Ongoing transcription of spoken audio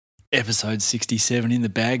Episode 67 in the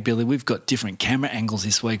bag, Billy. We've got different camera angles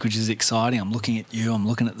this week, which is exciting. I'm looking at you. I'm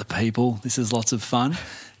looking at the people. This is lots of fun.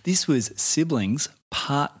 This was Siblings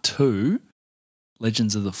Part 2,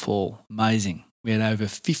 Legends of the Fall. Amazing. We had over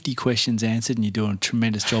 50 questions answered and you're doing a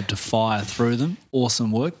tremendous job to fire through them.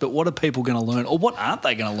 Awesome work. But what are people going to learn, or what aren't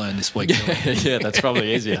they going to learn this week? Yeah, that's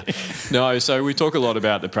probably easier. No, so we talk a lot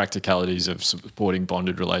about the practicalities of supporting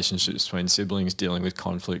bonded relationships between siblings, dealing with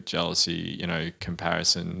conflict, jealousy,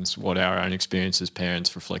 comparisons, what our own experience as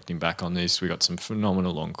parents, reflecting back on this. We got some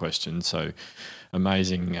phenomenal long questions, so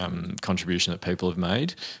amazing contribution that people have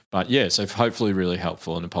made. But yeah, so hopefully really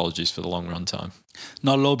helpful, and apologies for the long run time.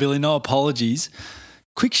 Not at all, Billy. No apologies.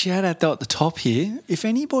 Quick shout out though at the top here. If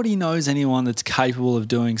anybody knows anyone that's capable of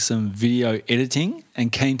doing some video editing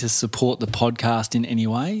and keen to support the podcast in any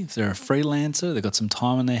way, if they're a freelancer, they've got some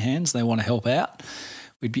time on their hands, they want to help out,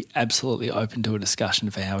 we'd be absolutely open to a discussion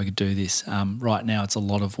for how we could do this. Right now it's a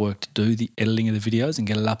lot of work to do the editing of the videos and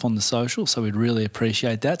get it up on the social, so we'd really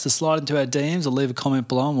appreciate that. So slide into our DMs or leave a comment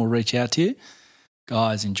below and we'll reach out to you.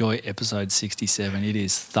 Guys, enjoy episode 67. It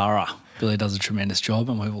is thorough. Billy does a tremendous job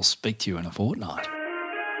and we will speak to you in a fortnight.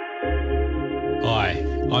 Hi,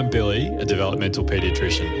 I'm Billy, a developmental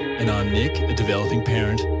paediatrician. And I'm Nick, a developing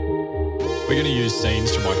parent. We're going to use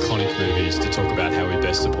scenes from iconic movies to talk about how we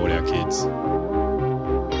best support our kids.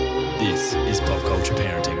 This is Pop Culture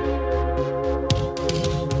Parenting.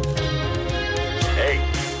 Hey,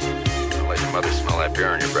 don't let your mother smell that beer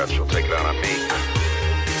on your breath. She'll take it out on me.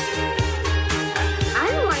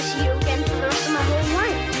 I don't want to see you again for the rest of my whole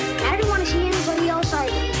life. I don't want to see anybody else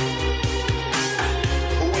either.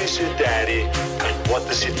 Who is your daddy and what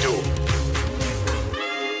does he do?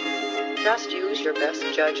 Just use your best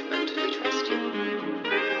judgment. We trust you.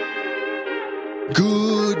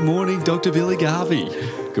 Good morning, Dr. Billy Garvey.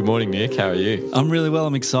 Good morning, Nick. How are you? I'm really well.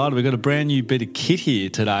 I'm excited. We've got a brand new bit of kit here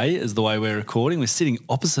today as the way we're recording. We're sitting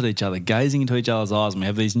opposite each other, gazing into each other's eyes, and we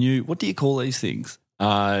have these new, what do you call these things?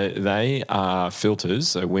 They are filters.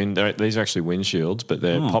 So these are actually windshields, but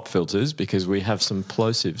they're pop filters because we have some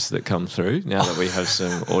plosives that come through now that we have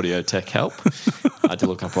some audio tech help. I had to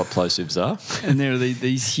look up what plosives are. And there are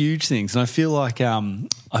these huge things. And I feel like, oh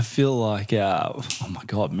my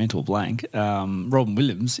God, mental blank, Robin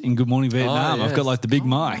Williams in Good Morning Vietnam. Yes. I've got like the big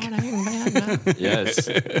mic. Yes,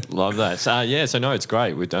 love that. So no, it's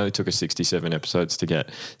great. It only took us 67 episodes to get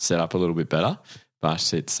set up a little bit better.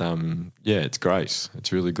 But it's it's great.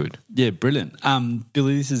 It's really good. Yeah, brilliant.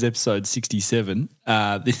 Billy, this is episode 67.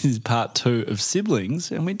 This is part 2 of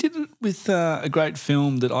Siblings, and we did it with a great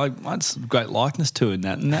film that I had some great likeness to in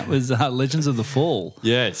that, and that was Legends of the Fall.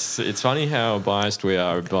 Yes, it's funny how biased we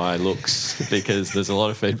are by looks because there's a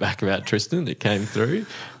lot of feedback about Tristan that came through,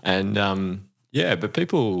 and but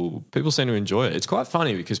people seem to enjoy it. It's quite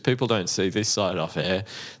funny because people don't see this side off air.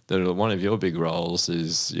 That one of your big roles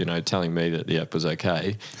is, telling me that the ep was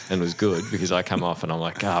okay and was good because I come off and I'm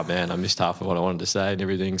like, oh man, I missed half of what I wanted to say and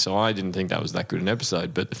everything. So I didn't think that was that good an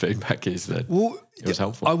episode, but the feedback is that it was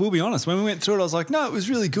helpful. I will be honest. When we went through it, I was like, no, it was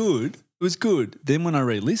really good. It was good. Then when I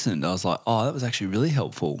re-listened, I was like, oh, that was actually really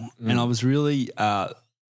helpful. And I was really, I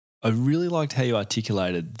really liked how you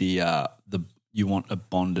articulated the you want a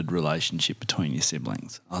bonded relationship between your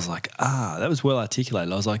siblings. I was like, that was well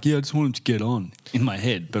articulated. I was like, yeah, I just want them to get on in my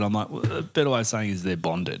head. But I'm like, well, a better way of saying is they're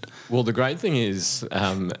bonded. Well, the great thing is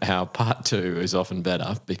how part 2 is often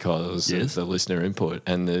better because of the listener input.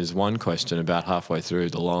 And there's one question about halfway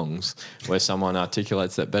through the longs where someone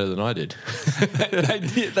articulates that better than I did.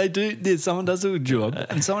 They do. Yeah, someone does a good job.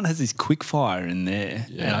 And someone has this quick fire in there.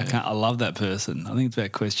 Yeah. And I love that person. I think it's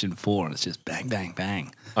about question 4 and it's just bang, bang,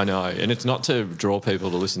 bang. I know, and it's not to draw people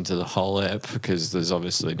to listen to the whole app because there's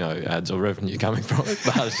obviously no ads or revenue coming from it,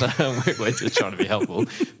 but we're just trying to be helpful.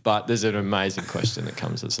 But there's an amazing question that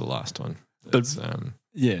comes as the last one.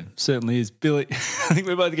 Yeah, certainly is. Billy, I think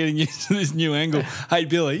we're both getting used to this new angle. Hey,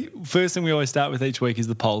 Billy, first thing we always start with each week is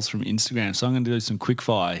the polls from Instagram, so I'm going to do some quick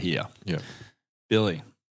fire here. Yeah. Billy,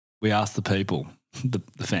 we asked the people, the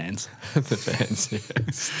fans. The fans,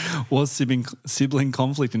 yes. Was sibling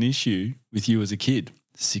conflict an issue with you as a kid?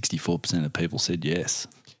 64% of people said yes.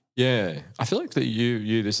 Yeah. I feel like that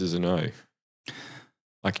you this is a no.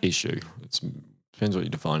 Like issue. It depends what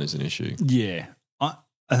you define as an issue. Yeah.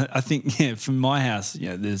 I think, from my house,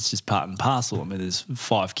 there's just part and parcel. I mean, there's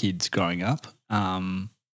 5 kids growing up. And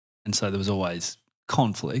so there was always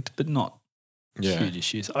conflict, but not huge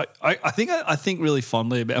issues. I think really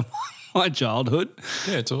fondly about my childhood.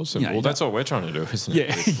 Yeah, it's awesome. Well, that's what we're trying to do, isn't it?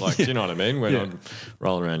 Yeah. Do you know what I mean? We're not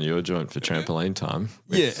rolling around your joint for trampoline time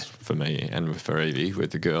for me and for Evie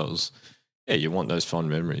with the girls. Yeah, you want those fond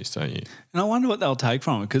memories, don't you? And I wonder what they'll take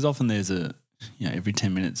from it because often there's a every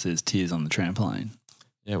 10 minutes there's tears on the trampoline.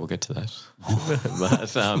 Yeah, we'll get to that.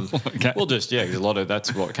 But Okay. we'll just, a lot of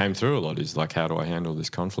that's what came through a lot is like, how do I handle this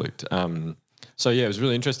conflict? So, it was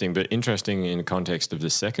really interesting, but interesting in context of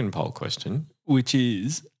the second poll question. Which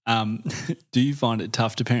is, do you find it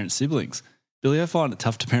tough to parent siblings? Billy, I find it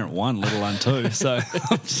tough to parent one, let alone two. So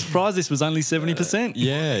I'm surprised this was only 70%.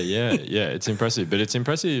 Yeah. It's impressive. But it's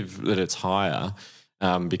impressive that it's higher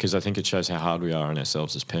because I think it shows how hard we are on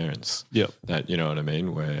ourselves as parents. Yep. That, you know what I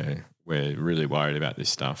mean? We're really worried about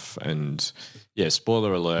this stuff. And,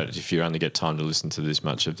 spoiler alert, if you only get time to listen to this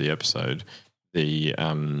much of the episode,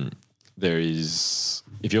 there is,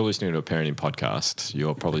 if you're listening to a parenting podcast,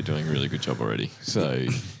 you're probably doing a really good job already. So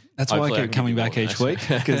that's why I hopefully keep coming can back give you each more week, than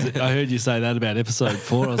that. because I heard you say that about episode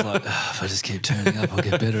 4. I was like, if I just keep turning up, I'll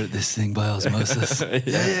get better at this thing by osmosis.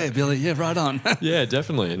 Yeah, Billy. Yeah, right on. Yeah,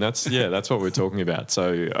 definitely. And that's what we're talking about.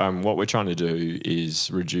 So what we're trying to do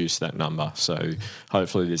is reduce that number. So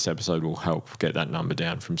hopefully this episode will help get that number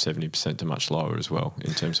down from 70% to much lower as well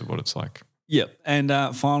in terms of what it's like. Yep.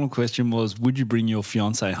 And final question was, would you bring your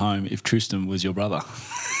fiance home if Tristan was your brother?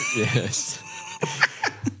 Yes.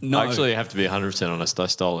 No. I actually have to be 100% honest. I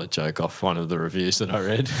stole a joke off one of the reviews that I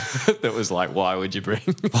read that was like, why would you bring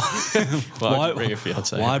why would you bring a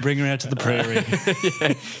fiance? Why bring her out to the prairie?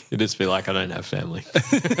 You'd just be like, I don't have family.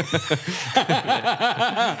 If you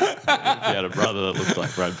had a brother that looked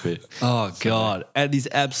like Brad Pitt. Oh, God. At his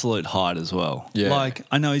absolute height as well. Yeah. Like,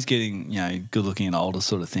 I know he's getting, good looking and older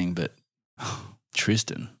sort of thing, but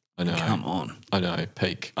Tristan, I know. come on. I know,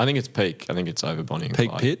 peak. I think it's peak. I think it's over Bonnie and Peak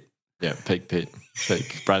Clyde. Pitt? Yeah, peak Pitt.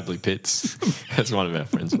 Peak Bradley Pitts. That's one of our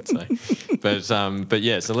friends would say. But so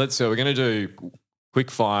we're going to do quick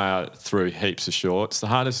fire through heaps of shorts. The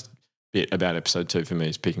hardest bit about episode 2 for me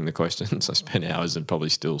is picking the questions. I spent hours and probably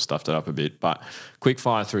still stuffed it up a bit, but quick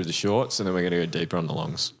fire through the shorts and then we're going to go deeper on the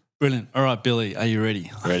longs. Brilliant. All right, Billy, are you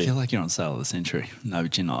ready? Ready. I feel like you're on sale of the century. No,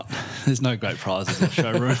 but you're not. There's no great prizes in the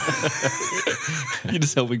showroom. You're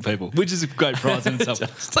just helping people, which is a great prize in itself.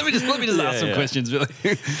 So let me just ask some questions, Billy.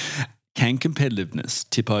 Can competitiveness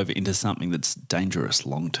tip over into something that's dangerous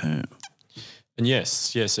long term? And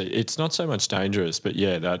yes, it's not so much dangerous, but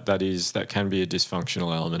that can be a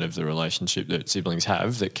dysfunctional element of the relationship that siblings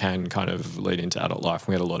have that can kind of lead into adult life.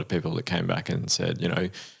 We had a lot of people that came back and said,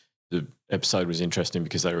 the episode was interesting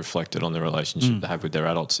because they reflected on the relationship they have with their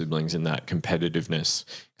adult siblings and that competitiveness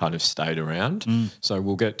kind of stayed around. So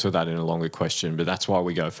we'll get to that in a longer question, but that's why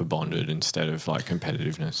we go for bonded instead of like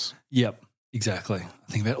competitiveness. Yep, exactly.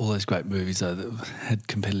 I think about all those great movies though that had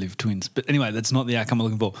competitive twins. But anyway, that's not the outcome I'm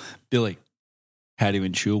looking for. Billy, how do you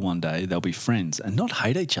ensure one day they'll be friends and not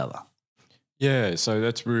hate each other? Yeah, so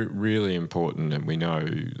that's really important, and we know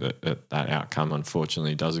that outcome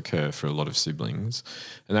unfortunately does occur for a lot of siblings,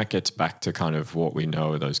 and that gets back to kind of what we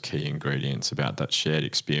know are those key ingredients about that shared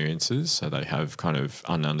experiences, so they have kind of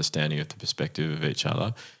an understanding of the perspective of each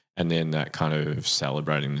other, and then that kind of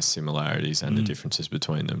celebrating the similarities and the differences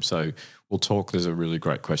between them. So we'll talk, there's a really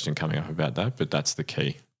great question coming up about that, but that's the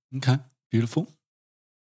key. Okay, beautiful.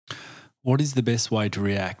 What is the best way to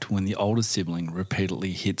react when the older sibling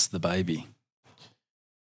repeatedly hits the baby?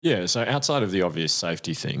 Yeah, so outside of the obvious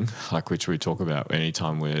safety thing, like which we talk about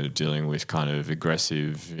anytime we're dealing with kind of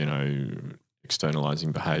aggressive,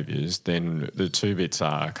 externalizing behaviours, then the two bits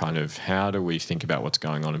are kind of how do we think about what's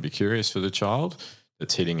going on and be curious for the child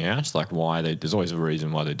that's hitting out, like there's always a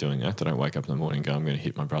reason why they're doing that. They don't wake up in the morning and go, I'm going to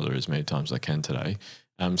hit my brother as many times as I can today.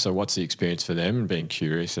 So what's the experience for them and being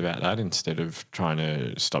curious about that instead of trying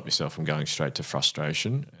to stop yourself from going straight to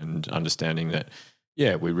frustration and understanding that,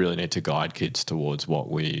 we really need to guide kids towards what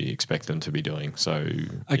we expect them to be doing. So,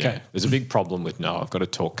 there's a big problem with no. I've got a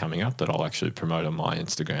talk coming up that I'll actually promote on my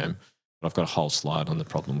Instagram, but I've got a whole slide on the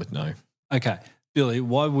problem with no. Okay. Billy,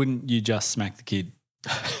 why wouldn't you just smack the kid?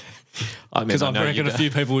 Because I reckon a few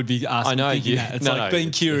people would be asking that. It's being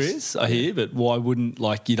curious, I hear, but why wouldn't,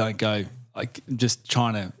 you don't go, just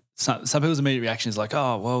trying to, some people's immediate reaction is like,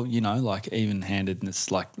 oh, well, even-handedness,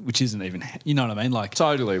 which isn't even, you know what I mean?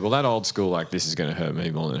 Totally. Well, that old school, this is going to hurt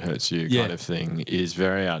me more than it hurts you kind of thing is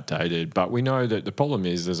very outdated. But we know that the problem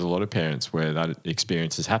is there's a lot of parents where that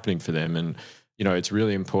experience is happening for them. And, it's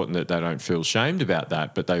really important that they don't feel shamed about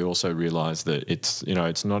that, but they also realise that it's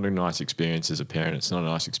not a nice experience as a parent. It's not a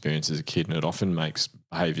nice experience as a kid, and it often makes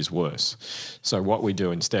behaviours worse. So what we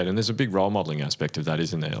do instead, and there's a big role modelling aspect of that,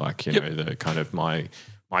 isn't there? The kind of my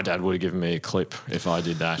dad would have given me a clip if I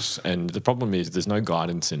did that. And the problem is there's no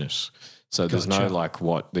guidance in it. So there's no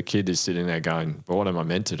what the kid is sitting there going, but what am I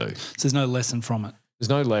meant to do? So there's no lesson from it. There's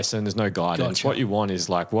no lesson, there's no guidance. Gotcha. What you want is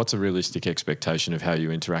like, what's a realistic expectation of how you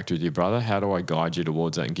interact with your brother? How do I guide you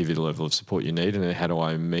towards that and give you the level of support you need? And then how do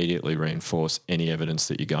I immediately reinforce any evidence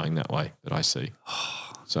that you're going that way that I see?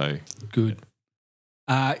 So Good.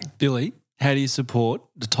 Billy, how do you support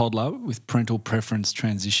the toddler with parental preference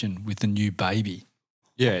transition with the new baby?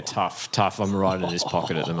 yeah, tough. I'm right in this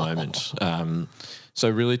pocket at the moment. So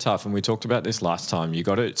really tough. And we talked about this last time.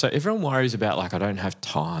 So everyone worries about like, I don't have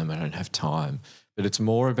time. But it's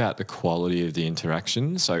more about the quality of the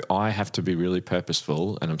interaction. So I have to be really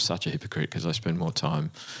purposeful, and I'm such a hypocrite because I spend more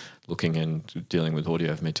time looking and dealing with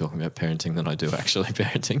audio of me talking about parenting than I do actually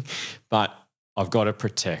parenting. But I've got to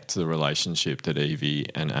protect the relationship that Evie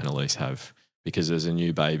and Annalise have, because there's a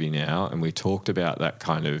new baby now, and we talked about that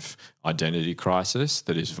kind of identity crisis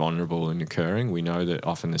that is vulnerable and occurring. We know that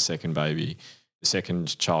often the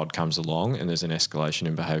second child comes along and there's an escalation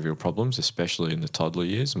in behavioural problems, especially in the toddler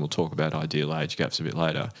years, and we'll talk about ideal age gaps a bit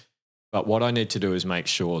later. But what I need to do is make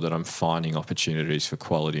sure that I'm finding opportunities for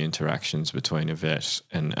quality interactions between Yvette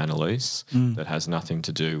and Annalise that has nothing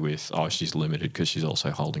to do with, she's limited because she's also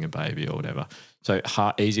holding a baby or whatever. So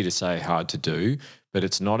easy to say, hard to do, but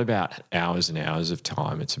it's not about hours and hours of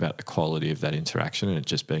time. It's about the quality of that interaction and it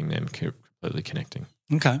just being them completely connecting.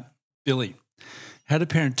 Okay. Billy, how to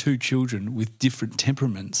parent two children with different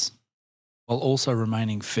temperaments while also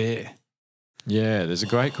remaining fair? Yeah, there's a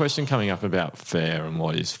great question coming up about fair and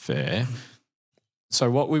what is fair.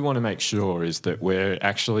 So what we want to make sure is that we're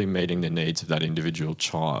actually meeting the needs of that individual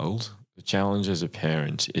child. The challenge as a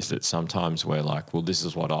parent is that sometimes we're like, well, this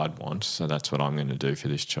is what I'd want, so that's what I'm going to do for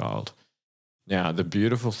this child. Now, the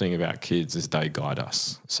beautiful thing about kids is they guide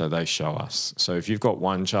us, so they show us. So if you've got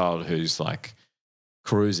one child who's like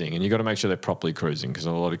cruising, and you've got to make sure they're properly cruising, because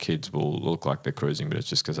a lot of kids will look like they're cruising, but it's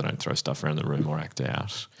just because they don't throw stuff around the room or act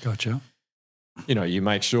out. Gotcha. You know, you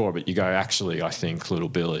make sure, but you go, actually, I think little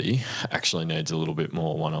Billy actually needs a little bit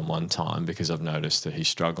more one-on-one time because I've noticed that he's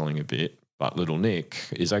struggling a bit, but little Nick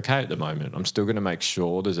is okay at the moment. I'm still going to make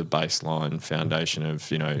sure there's a baseline foundation of,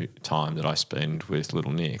 time that I spend with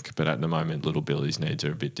little Nick, but at the moment, little Billy's needs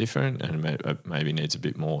are a bit different and maybe needs a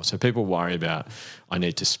bit more. So people worry about, I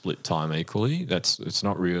need to split time equally. It's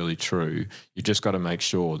not really true. You just got to make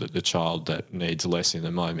sure that the child that needs less in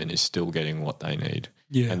the moment is still getting what they need.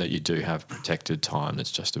 Yeah. And that you do have protected time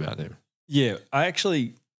that's just about them. Yeah,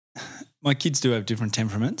 my kids do have different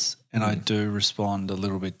temperaments and I do respond a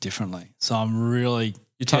little bit differently. So I'm really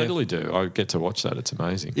You totally do. I get to watch that. It's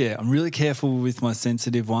amazing. Yeah, I'm really careful with my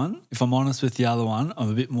sensitive one. If I'm honest with the other one,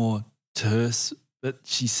 I'm a bit more terse, but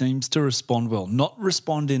she seems to respond well. Not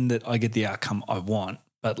respond in that I get the outcome I want,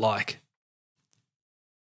 but like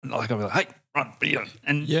I'll be like, hey, run,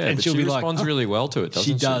 and but she'll she be responds like, really well to it,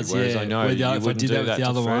 doesn't she? Does, Whereas I know you if I wouldn't did do that with the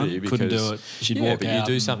other one, couldn't do it. She'd walk but out.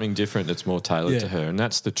 You do something different that's more tailored to her, and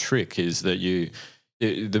that's the trick. Is that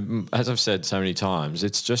as I've said so many times,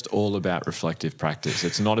 it's just all about reflective practice.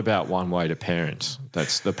 It's not about one way to parent.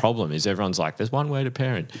 That's the problem. Is everyone's like, there's one way to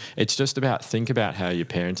parent. It's just about think about how you're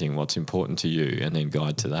parenting, what's important to you, and then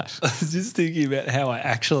guide to that. I was just thinking about how I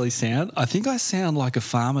actually sound. I think I sound like a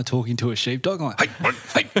farmer talking to a sheepdog. I'm like,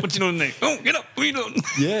 hey, what you doing there? Oh, get up, what are you doing?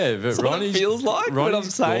 Yeah, but Ronnie feels like when I'm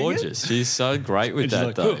saying gorgeous. She's so great with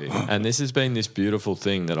that though. And this has been this beautiful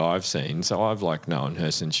thing that I've seen. So I've known her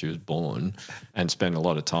since she was born and spent a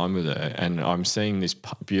lot of time with her. And I'm seeing this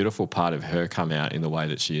beautiful part of her come out in the way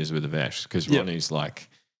that she is with Yvette, because Ronnie's like,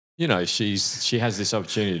 she has this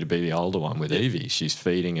opportunity to be the older one with Evie. She's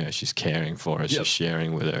feeding her, she's caring for her, she's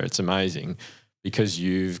sharing with her. It's amazing because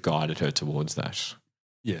you've guided her towards that.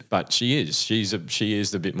 Yeah, but she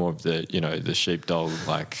is the bit more of the the sheepdog.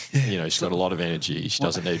 She's got a lot of energy. She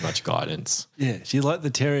doesn't need much guidance. Yeah, she's like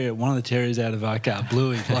the terrier, one of the terriers out of our car,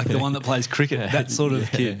 Bluey, like the one that plays cricket. That sort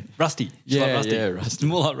of kid, Rusty. She's like Rusty. Yeah, Rusty.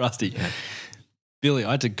 More like Rusty. Yeah. Billy,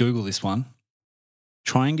 I had to Google this one.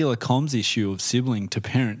 Triangular comms issue of sibling to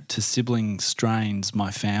parent to sibling strains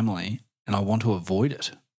my family, and I want to avoid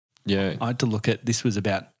it. Yeah, I had to look at. This was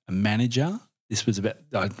about a manager. This was about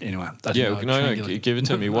anyway. Give it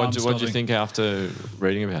to me. What did you think after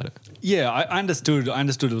reading about it? Yeah, I understood.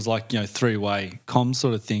 It was like 3-way comms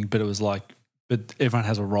sort of thing, but it was like, but everyone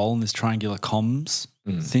has a role in this triangular comms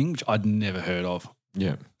thing, which I'd never heard of.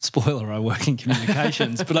 Yeah. Spoiler: I work in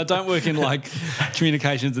communications, but I don't work in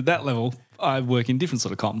communications at that level. I work in different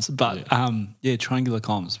sort of comms, but triangular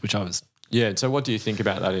comms, which I was. Yeah, so what do you think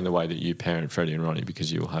about that in the way that you parent Freddie and Ronnie,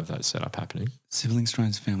 because you will have that setup happening? Sibling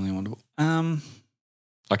strains, family wonderful.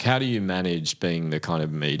 How do you manage being the kind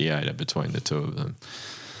of mediator between the two of them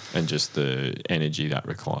and just the energy that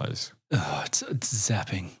requires? Oh, it's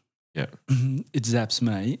zapping. Yeah. It zaps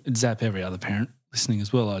me. It zaps every other parent. listening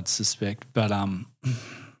as well, I'd suspect. But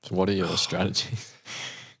So what are your strategies?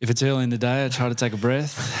 if it's early in the day, I try to take a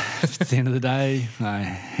breath. If it's the end of the day, I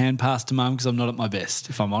hand pass to mum because I'm not at my best,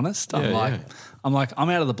 if I'm honest. I'm I'm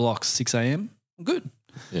out of the blocks 6 a.m. I'm good.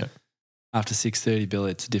 Yeah. After 6:30,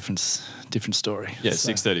 Billy, it's a different story. Yeah,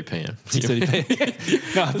 6:30 p.m. 6:30 p.m.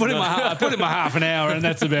 No, I put in my half an hour and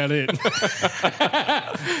that's about it.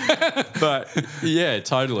 But yeah,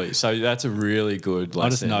 totally. So that's a really good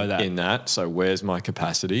lesson just know that. in that. So where's my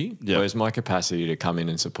capacity? Yep. Where's my capacity to come in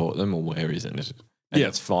and support them, or where isn't it? And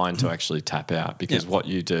it's fine to actually tap out, because what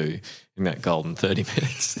you do in that golden 30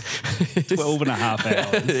 minutes 12 and a half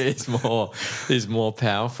hours is more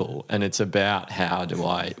powerful. And it's about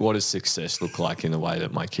what does success look like in the way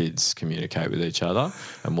that my kids communicate with each other,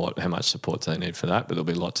 and how much support they need for that. But there'll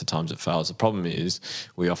be lots of times it fails. The problem is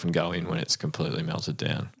we often go in when it's completely melted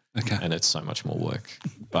down. Okay. And it's so much more work,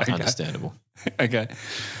 but understandable. Okay.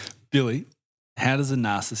 Billy, how does a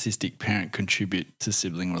narcissistic parent contribute to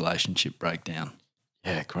sibling relationship breakdown?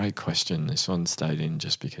 Yeah, great question. This one stayed in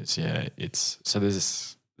just because,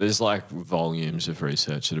 there's like volumes of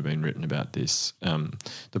research that have been written about this.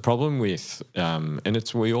 The problem with,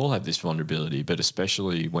 we all have this vulnerability, but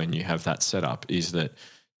especially when you have that setup, is that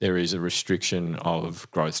there is a restriction of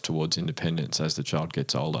growth towards independence as the child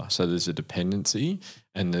gets older. So there's a dependency,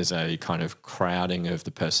 and there's a kind of crowding of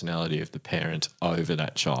the personality of the parent over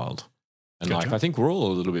that child. And Gotcha. I think we're all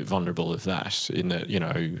a little bit vulnerable of that, in that,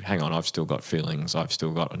 hang on, I've still got feelings, I've still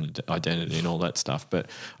got an identity and all that stuff. But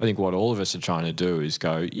I think what all of us are trying to do is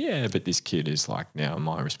go, yeah, but this kid is like now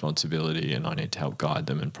my responsibility, and I need to help guide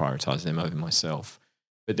them and prioritize them over myself.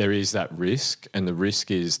 But there is that risk, and the risk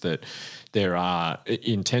is that there are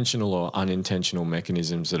intentional or unintentional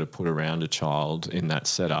mechanisms that are put around a child in that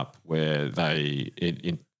setup where they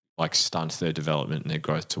stunt their development and their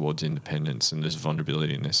growth towards independence, and there's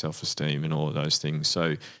vulnerability in their self-esteem and all of those things.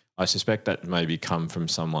 So I suspect that maybe come from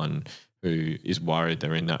someone who is worried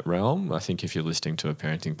they're in that realm. I think if you're listening to a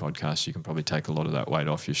parenting podcast, you can probably take a lot of that weight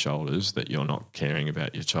off your shoulders, that you're not caring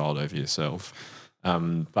about your child over yourself.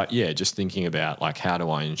 But yeah, just thinking about how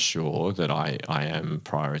do I ensure that I am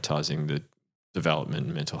prioritizing the development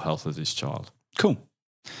and mental health of this child. Cool.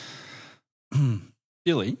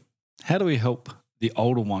 Billy, how do we help the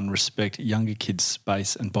older one respect younger kids'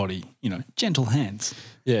 space and body? Gentle hands.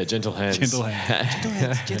 Yeah, gentle hands. Gentle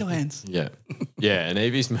hands. Gentle hands. Yeah. Yeah, and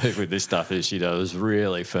Evie's move with this stuff is she does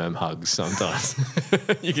really firm hugs sometimes.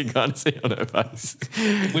 You can kind of see on her face.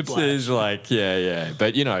 She's yeah.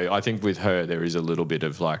 But, I think with her there is a little bit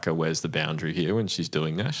of where's the boundary here when she's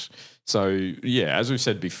doing that. So, yeah, as we've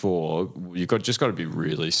said before, you've just got to be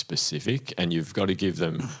really specific, and you've got to give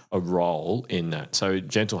them a role in that. So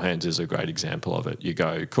gentle hands is a great example of it. You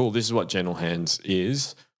go, cool, this is what gentle hands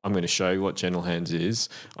is. I'm going to show you what gentle hands is.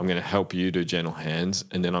 I'm going to help you do gentle hands,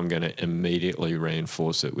 and then I'm going to immediately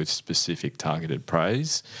reinforce it with specific targeted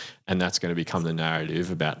praise, and that's going to become the narrative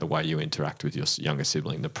about the way you interact with your younger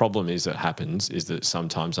sibling. The problem is that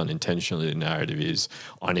sometimes unintentionally the narrative is,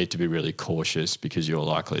 I need to be really cautious because you're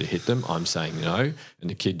likely to hit them. I'm saying no, and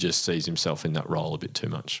the kid just sees himself in that role a bit too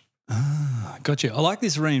much. Gotcha. I like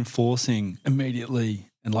this reinforcing immediately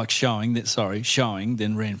and showing,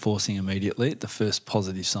 then reinforcing immediately at the first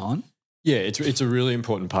positive sign. Yeah, it's a really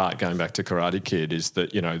important part, going back to Karate Kid, is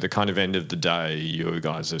that, the kind of end of the day, you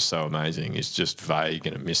guys are so amazing, is just vague,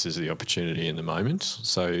 and it misses the opportunity in the moment.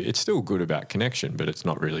 So it's still good about connection, but it's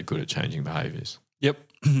not really good at changing behaviours. Yep.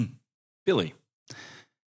 Billy,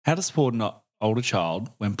 how to support an older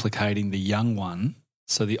child when placating the young one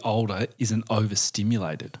so the older isn't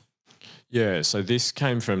overstimulated? Yeah, so this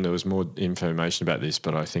came from, there was more information about this,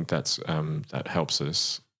 but I think that helps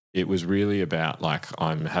us. It was really about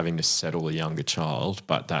I'm having to settle a younger child,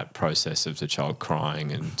 but that process of the child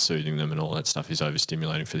crying and soothing them and all that stuff is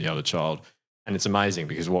overstimulating for the other child. And it's amazing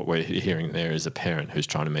because what we're hearing there is a parent who's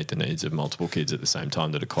trying to meet the needs of multiple kids at the same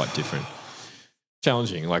time that are quite different.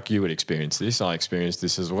 Challenging, you would experience this. I experienced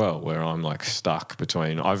this as well, where I'm stuck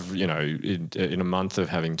between, in a month of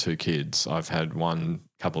having two kids, I've had one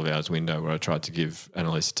couple of hours window where I tried to give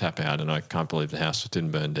Annalise a tap out, and I can't believe the house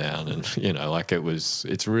didn't burn down. And,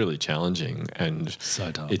 it's really challenging. And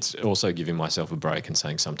so tough. It's also giving myself a break and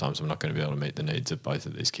saying sometimes I'm not going to be able to meet the needs of both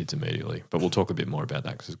of these kids immediately. But we'll talk a bit more about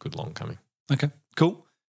that because it's good long coming. Okay, cool.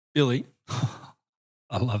 Billy,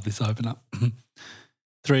 I love this open up.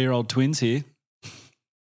 3-year-old twins here.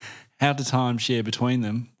 How to time share between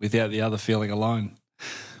them without the other feeling alone.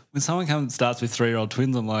 When someone starts with 3-year-old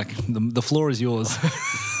twins, I'm like, the floor is yours.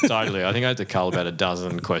 Totally. I think I had to cull about a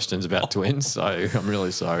dozen questions about twins, so I'm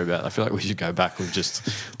really sorry about that. I feel like we should go back with just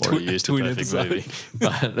already used a perfect episode.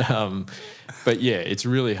 movie. But yeah, it's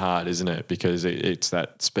really hard, isn't it? Because it's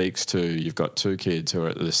that speaks to you've got two kids who are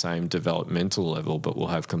at the same developmental level but will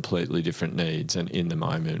have completely different needs and in the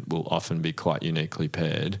moment will often be quite uniquely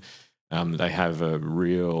paired. They have a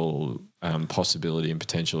real possibility and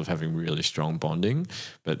potential of having really strong bonding,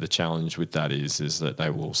 but the challenge with that is that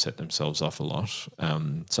they will set themselves off a lot.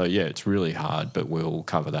 So yeah, it's really hard, but we'll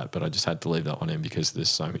cover that. But I just had to leave that one in because there's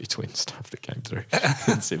so many twin stuff that came through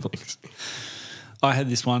and siblings. I had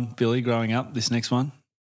this one, Billy, growing up, this next one.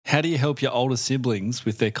 How do you help your older siblings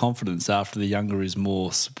with their confidence after the younger is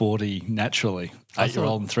more sporty naturally?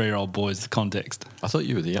 8-year-old and 3-year-old boys, the context. I thought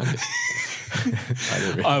you were the youngest.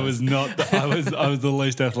 I was not. I was the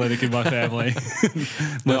least athletic in my family.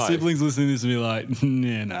 My siblings listening to this will be like,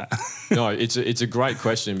 yeah, nah. No, it's a great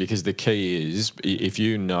question because the key is if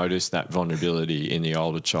you notice that vulnerability in the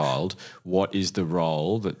older child, what is the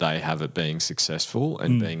role that they have at being successful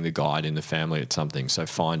and being the guide in the family at something? So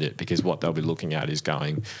find it, because what they'll be looking at is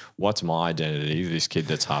going, what's my identity? This kid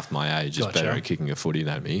that's half my age is better at kicking a footy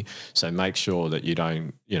than me. So make sure that you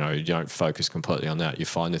don't focus completely on that. You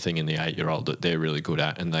find the thing in the 8-year-old that they're really good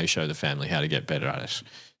at and they show the family how to get better at it.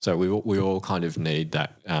 So we all kind of need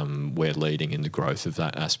that. We're leading in the growth of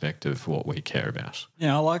that aspect of what we care about.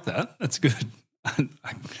 Yeah, I like that. That's good.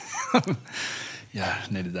 Yeah,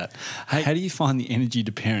 I needed that. Hey, how do you find the energy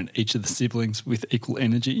to parent each of the siblings with equal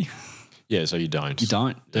energy? Yeah, so you don't. You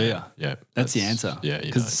don't, do you? Yeah. That's the answer. Yeah,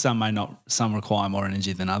 because some require more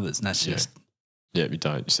energy than others, and that's just... Yeah, you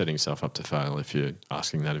don't. You're setting yourself up to fail if you're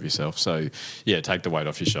asking that of yourself. So, yeah, take the weight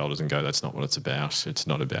off your shoulders and go, that's not what it's about. It's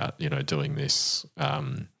not about, doing this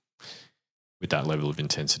with that level of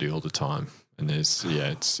intensity all the time. And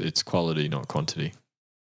it's quality, not quantity.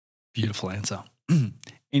 Beautiful answer.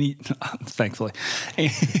 Thankfully.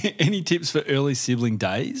 Any tips for early sibling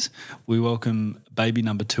days? We welcome baby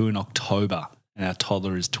number 2 in October. And our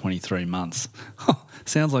toddler is 23 months.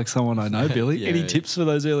 Sounds like someone I know, Billy. Yeah. Any tips for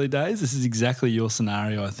those early days? This is exactly your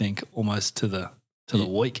scenario, I think, almost to the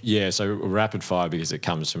week. Yeah, so rapid fire because it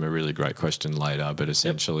comes from a really great question later, but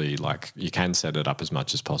essentially like you can set it up as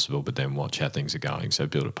much as possible, but then watch how things are going. So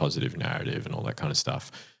build a positive narrative and all that kind of stuff.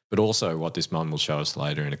 But also what this mum will show us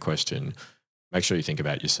later in a question, make sure you think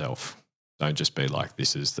about yourself. Don't just be like,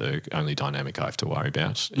 this is the only dynamic I have to worry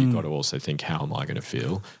about. You've got to also think, how am I going to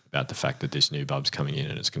feel about the fact that this new bub's coming in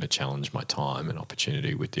and it's going to challenge my time and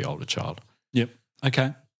opportunity with the older child. Yep.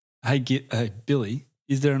 Okay. Hey, Billy,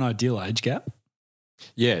 is there an ideal age gap?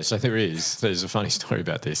 Yeah, so there is. There's a funny story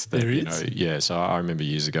about this. That, There is? So I remember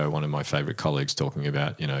years ago one of my favourite colleagues talking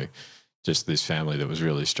about, just this family that was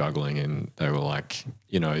really struggling, and they were like,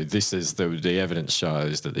 this is the evidence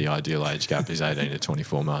shows that the ideal age gap is 18 to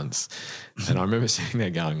 24 months. And I remember sitting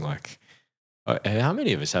there going like, how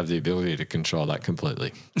many of us have the ability to control that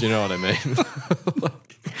completely? Do you know what I mean?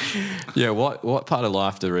 What part of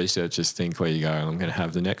life do researchers think where you go, I'm going to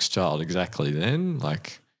have the next child exactly then?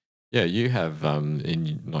 Like, yeah, you have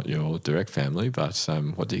in not your direct family, but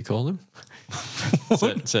what do you call them?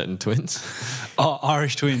 certain twins. Oh,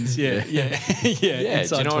 Irish twins. Yeah. Yeah, do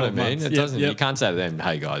you know what I mean? Months. It doesn't. You can't say to them,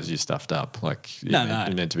 "Hey guys, you stuffed up." Like, No.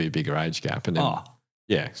 It's meant to be a bigger age gap, and then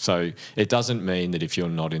so it doesn't mean that if you're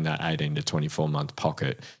not in that 18 to 24 month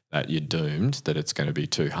pocket that you're doomed, that it's going to be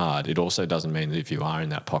too hard. It also doesn't mean that if you are in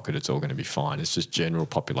that pocket, it's all going to be fine. It's just general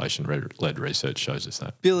population-led research shows us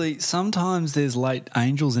that. Billy, sometimes there's late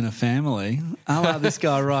angels in a family. I like this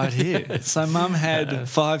guy right here. So mum had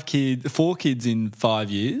 4 kids in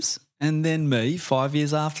 5 years, and then me 5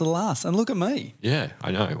 years after the last. And look at me. Yeah,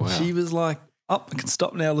 I know. Wow. She was like, I can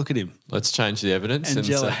stop now. Look at him. Let's change the evidence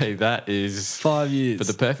Angelic. and say that is 5 years. for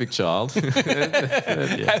the perfect child. The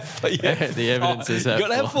evidence is You've got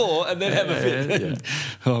to have 4 and then have a 5th. Yeah.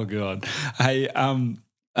 Oh, God. Hey,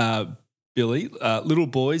 Billy, little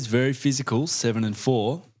boys, very physical, 7 and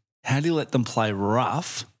 4. How do you let them play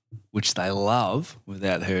rough, which they love,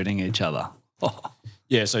 without hurting each other?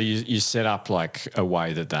 Yeah, so you set up like a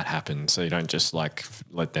way that happens. So you don't just like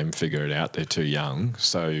let them figure it out. They're too young.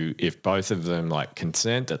 So if both of them like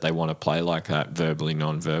consent that they want to play like that verbally,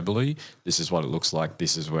 non-verbally, this is what it looks like.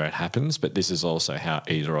 This is where it happens. But this is also how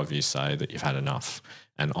either of you say that you've had enough.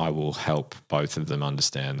 And I will help both of them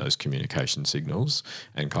understand those communication signals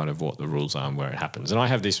and kind of what the rules are and where it happens. And I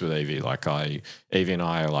have this with Evie. Like Evie and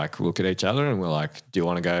I are like look at each other and we're like, do you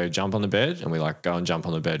want to go jump on the bed? And we like go and jump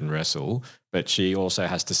on the bed and wrestle. But she also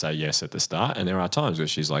has to say yes at the start. And there are times where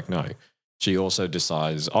she's like, no. she also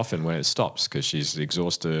decides often when it stops because she's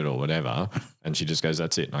exhausted or whatever, and she just goes,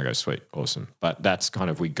 that's it. And I go, sweet, awesome. But that's kind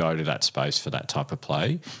of, we go to that space for that type of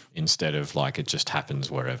play instead of like it just happens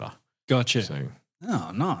wherever. Gotcha. So,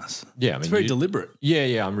 oh, nice. yeah, I It's mean, very deliberate.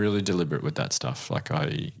 Yeah, I'm really deliberate with that stuff. Like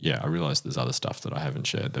I realise there's other stuff that I haven't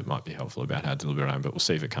shared that might be helpful about how deliberate I am, but we'll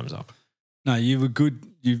see if it comes up. No, you were good.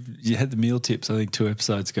 You had the meal tips, I think, 2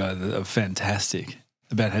 episodes ago that are fantastic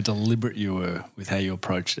about how deliberate you were with how you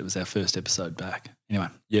approached it. It was our first episode back. Anyway.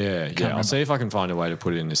 Yeah. remember. I'll see if I can find a way to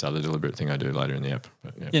put it in this other deliberate thing I do later in the app.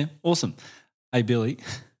 But Yeah, awesome. Hey, Billy,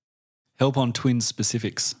 help on twin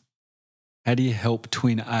specifics. How do you help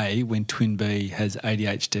twin A when twin B has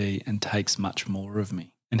ADHD and takes much more of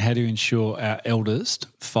me? And how do you ensure our eldest,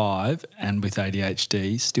 5 and with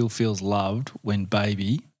ADHD, still feels loved when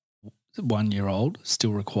baby, 1-year-old,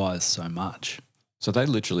 still requires so much? So they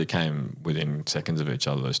literally came within seconds of each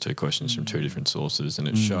other, those 2 questions from 2 different sources, and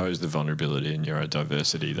it shows the vulnerability in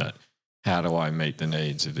neurodiversity, that how do I meet the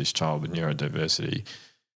needs of this child with neurodiversity?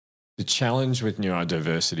 The challenge with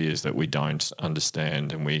neurodiversity is that we don't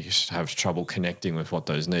understand and we have trouble connecting with what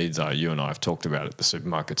those needs are. You and I have talked about it. The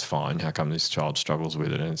supermarket's fine. How come this child struggles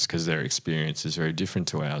with it? And it's because their experience is very different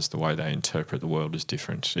to ours. The way they interpret the world is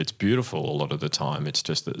different. It's beautiful a lot of the time. It's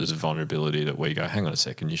just that there's a vulnerability that we go, hang on a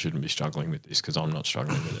second, you shouldn't be struggling with this because I'm not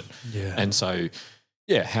struggling with it. Yeah. And so,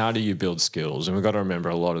 yeah, how do you build skills? And we've got to remember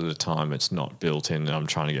a lot of the time it's not built in, and I'm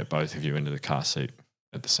trying to get both of you into the car seat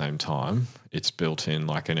at the same time. It's built in,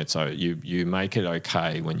 like, and it's you make it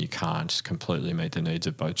okay when you can't completely meet the needs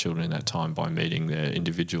of both children in that time by meeting their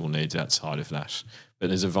individual needs outside of that. But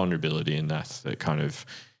there's a vulnerability in that kind of,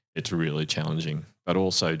 it's really challenging. But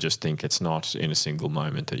also just think it's not in a single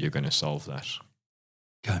moment that you're going to solve that.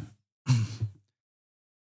 Okay.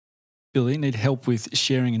 Billy, need help with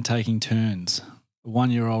sharing and taking turns. A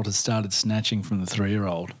 1-year-old has started snatching from the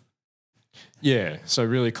 3-year-old. Yeah, so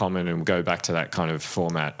really common, and we'll go back to that kind of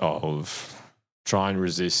format of try and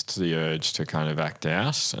resist the urge to kind of act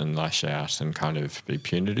out and lash out and kind of be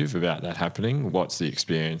punitive about that happening. What's the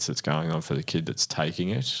experience that's going on for the kid that's taking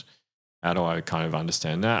it? How do I kind of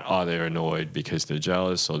understand that? Are they annoyed because they're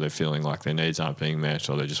jealous, or they're feeling like their needs aren't being met,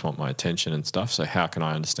 or they just want my attention and stuff? So how can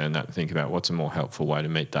I understand that and think about what's a more helpful way to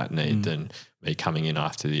meet that need than me coming in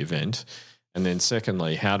after the event? And then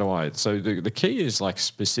secondly, so the key is like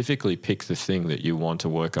specifically pick the thing that you want to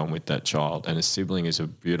work on with that child. And a sibling is a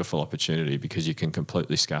beautiful opportunity because you can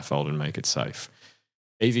completely scaffold and make it safe.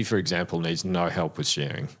 Evie, for example, needs no help with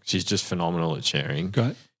sharing. She's just phenomenal at sharing.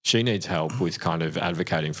 Great. She needs help with kind of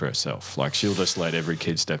advocating for herself. Like she'll just let every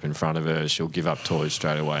kid step in front of her. She'll give up toys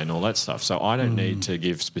straight away and all that stuff. So I don't need to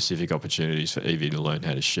give specific opportunities for Evie to learn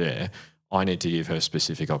how to share. I need to give her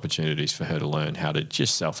specific opportunities for her to learn how to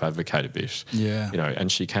just self-advocate a bit. Yeah. And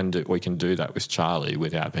we can do that with Charlie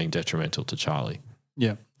without being detrimental to Charlie.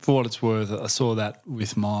 Yeah. For what it's worth, I saw that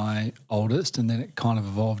with my oldest, and then it kind of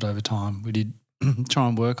evolved over time. We did try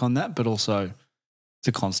and work on that, but also it's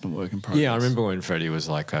a constant work in progress. Yeah, I remember when Freddie was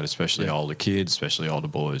like that, especially older kids, especially older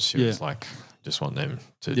boys. She was like, just want them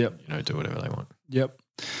to, do whatever they want. Yep.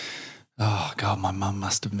 Oh, God, my mum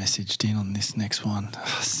must have messaged in on this next one.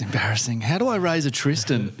 Oh, it's embarrassing. How do I raise a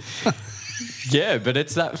Tristan? Yeah, but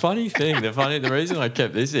it's that funny thing. The reason I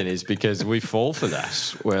kept this in is because we fall for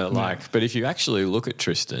that. Where but if you actually look at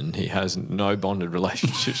Tristan, he has no bonded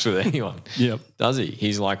relationships with anyone. Yep. Does he?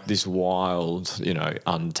 He's like this wild,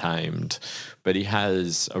 untamed, but he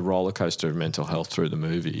has a roller coaster of mental health through the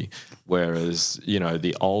movie. Whereas,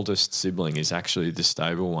 the oldest sibling is actually the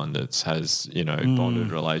stable one that has,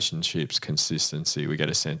 bonded relationships, consistency. We get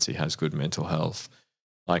a sense he has good mental health.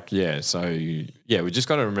 We just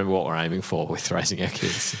got to remember what we're aiming for with raising our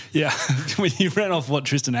kids. Yeah, when you ran off what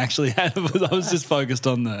Tristan actually had, I was just focused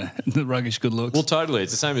on the ruggish good looks. Well, totally.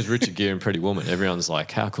 It's the same as Richard Gere in Pretty Woman. Everyone's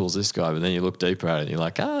like, how cool is this guy? But then you look deeper at it and you're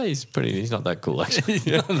like, he's not that cool, actually.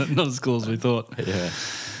 Not as cool as we thought. Yeah.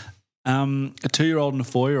 A 2-year-old and a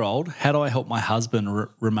 4-year-old, how do I help my husband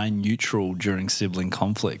remain neutral during sibling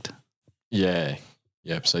conflict? Yeah.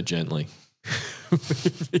 Yep, so gently.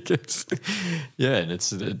 Because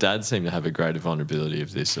and dads seem to have a greater vulnerability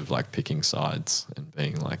of this, of like picking sides and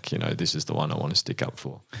being like, this is the one I want to stick up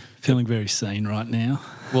for. Feeling very seen right now.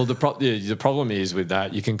 Well, the problem is with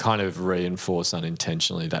that, you can kind of reinforce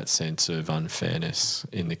unintentionally that sense of unfairness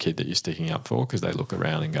in the kid that you're sticking up for, because they look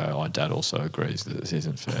around and go, Dad also agrees that this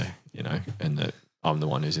isn't fair, and that I'm the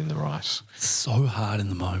one who's in the right. So hard in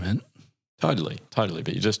the moment. Totally.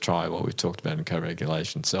 But you just try what we've talked about in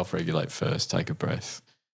co-regulation. Self-regulate first, take a breath.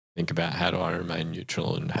 Think about how do I remain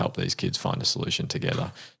neutral and help these kids find a solution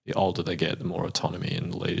together. The older they get, the more autonomy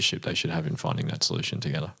and leadership they should have in finding that solution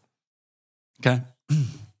together. Okay.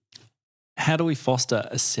 how do we foster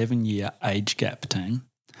a 7-year age gap, team?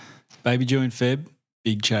 Baby due in Feb,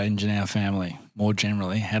 big change in our family. More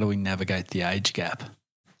generally, how do we navigate the age gap?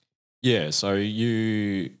 Yeah, so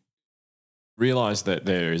you realise that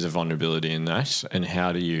there is a vulnerability in that, and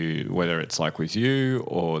how do you, whether it's like with you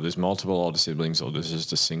or there's multiple older siblings or there's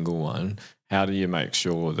just a single one, how do you make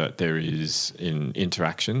sure that there is in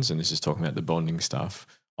interactions, and this is talking about the bonding stuff,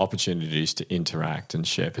 opportunities to interact and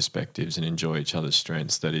share perspectives and enjoy each other's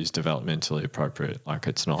strengths that is developmentally appropriate. Like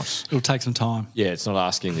it's not... It'll take some time. Yeah, it's not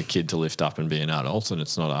asking the kid to lift up and be an adult, and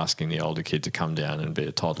it's not asking the older kid to come down and be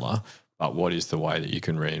a toddler, but what is the way that you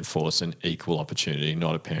can reinforce an equal opportunity,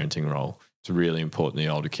 not a parenting role? It's really important the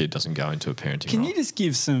older kid doesn't go into a parenting role. Can you just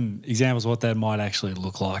give some examples of what that might actually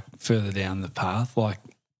look like further down the path? Like,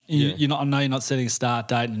 you're not, I know you're not setting a start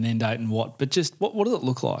date and an end date and what, but just what does it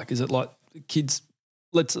look like? Is it like kids...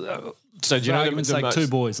 Let's so do you know argument's sake, two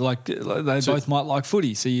boys they both might like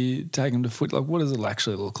footy, so you take them to footy. Like, what does it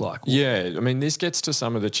actually look like? Yeah, I mean, this gets to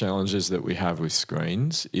some of the challenges that we have with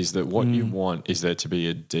screens. Is that what you want is there to be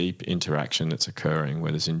a deep interaction that's occurring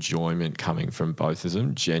where there's enjoyment coming from both of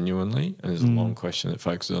them genuinely, and there's a long question that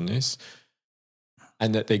focuses on this,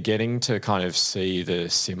 and that they're getting to kind of see the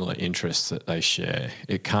similar interests that they share.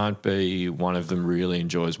 It can't be one of them really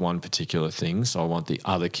enjoys one particular thing, so I want the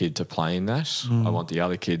other kid to play in that. I want the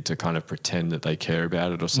other kid to kind of pretend that they care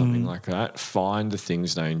about it or something like that. Find the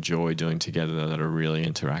things they enjoy doing together that are really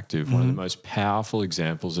interactive. One of the most powerful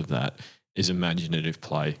examples of that is imaginative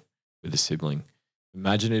play with a sibling.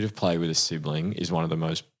 Imaginative play with a sibling is one of the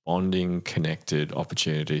most bonding, connected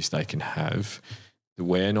opportunities they can have.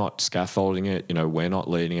 We're not scaffolding it, we're not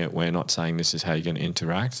leading it, we're not saying this is how you're going to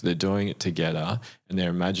interact. They're doing it together, and their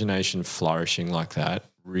imagination flourishing like that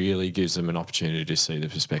really gives them an opportunity to see the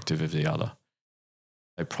perspective of the other.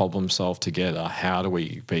 They problem solve together. How do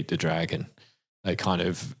we beat the dragon? They kind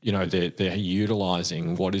of, they're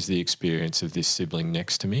utilising what is the experience of this sibling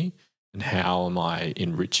next to me, and how am I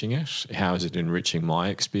enriching it? How is it enriching my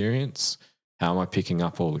experience? How am I picking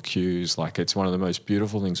up all the cues? Like, it's one of the most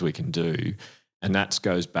beautiful things we can do. And that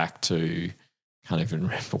goes back to, can't even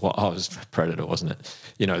remember what I was, Predator, wasn't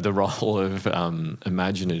it? The role of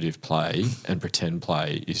imaginative play and pretend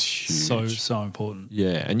play is huge. So important.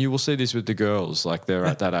 Yeah, and you will see this with the girls. Like, they're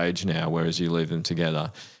at that age now, whereas you leave them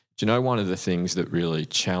together. Do you know one of the things that really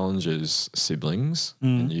challenges siblings,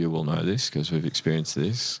 and you will know this because we've experienced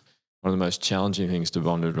this, one of the most challenging things to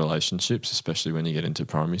bonded relationships, especially when you get into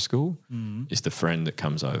primary school, is the friend that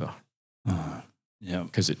comes over. Yeah,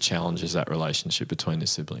 because it challenges that relationship between the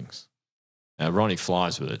siblings. Now, Ronnie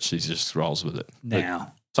flies with it. She just rolls with it.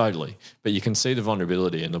 Now. Totally. But you can see the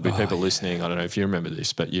vulnerability, and there'll be people listening. I don't know if you remember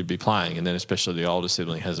this, but you'd be playing, and then especially the older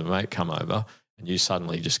sibling has a mate come over, and you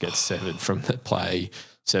suddenly just get severed from the play,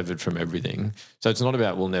 severed from everything. So it's not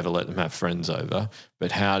about we'll never let them have friends over,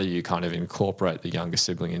 but how do you kind of incorporate the younger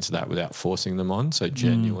sibling into that without forcing them on? So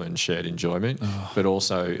genuine shared enjoyment, but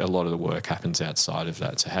also a lot of the work happens outside of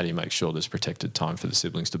that. So how do you make sure there's protected time for the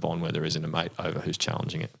siblings to bond where there isn't a mate over who's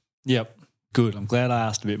challenging it? Yep. Good. I'm glad I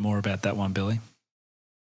asked a bit more about that one, Billy.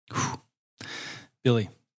 Billy,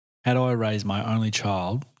 how do I raise my only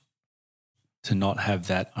child to not have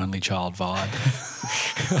that only child vibe?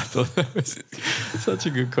 I thought that was such a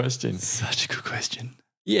good question. Such a good question.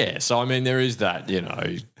 Yeah, so I mean, there is that,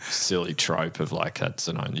 silly trope of like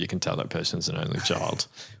you can tell that person's an only child,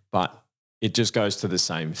 but it just goes to the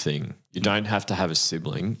same thing. You don't have to have a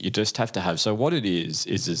sibling. You just have to have. So what it is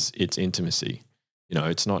it's intimacy.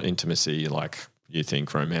 It's not intimacy like you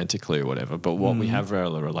think romantically or whatever, but what we have are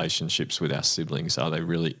the relationships with our siblings. Are they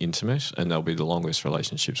really intimate? And they'll be the longest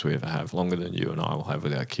relationships we ever have, longer than you and I will have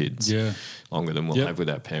with our kids, longer than we'll have with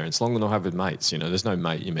our parents, longer than we'll have with mates. There's no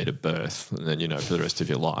mate you meet at birth and then, for the rest of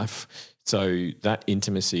your life. So that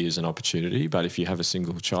intimacy is an opportunity, but if you have a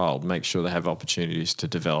single child, make sure they have opportunities to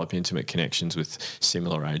develop intimate connections with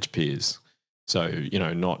similar age peers. So,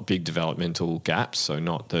 not big developmental gaps. So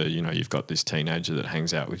not you've got this teenager that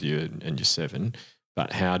hangs out with you and you're 7,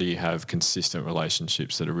 but how do you have consistent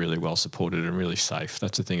relationships that are really well supported and really safe?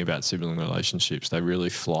 That's the thing about sibling relationships. They really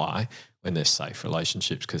fly when they're safe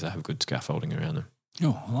relationships because they have good scaffolding around them.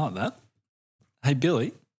 Oh, I like that. Hey,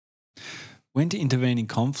 Billy, when to intervene in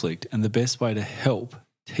conflict and the best way to help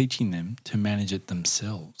teaching them to manage it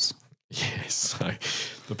themselves? Yes. So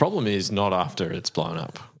the problem is not after it's blown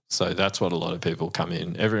up. So that's what a lot of people come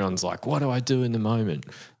in. Everyone's like, what do I do in the moment?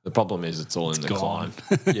 The problem is it's all in the climb.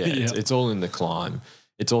 Yeah, it's all in the climb.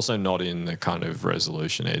 It's also not in the kind of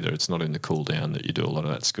resolution either. It's not in the cool down that you do a lot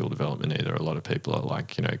of that skill development either. A lot of people are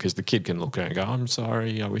like, because the kid can look around and go, I'm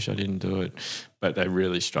sorry, I wish I didn't do it. But they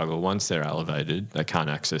really struggle. Once they're elevated, they can't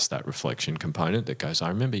access that reflection component that goes, I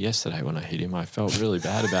remember yesterday when I hit him, I felt really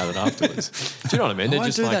bad about it afterwards. Do you know what I mean? They're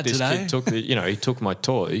just like, this kid took he took my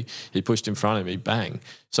toy, he pushed in front of me, bang.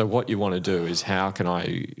 So what you want to do is, how can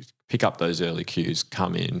I pick up those early cues,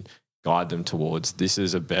 come in, guide them towards, this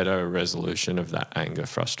is a better resolution of that anger,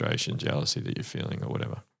 frustration, jealousy that you're feeling or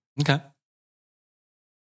whatever. Okay.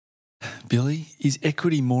 Billy, is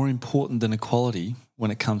equity more important than equality when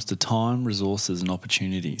it comes to time, resources and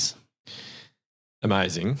opportunities?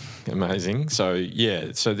 Amazing. So, I don't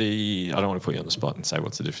want to put you on the spot and say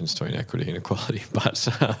what's the difference between equity and equality, but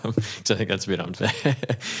I think that's a bit unfair.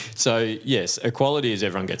 So, yes, equality is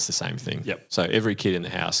everyone gets the same thing. Yep. So every kid in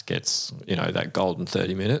the house gets, that golden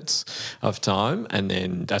 30 minutes of time, and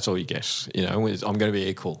then that's all you get. I'm going to be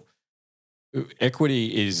equal.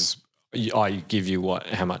 Equity is I give you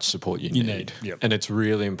how much support you need. Yep. And it's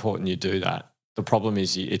really important you do that. The problem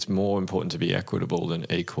is it's more important to be equitable than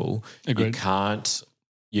equal. Agreed. You can't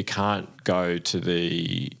go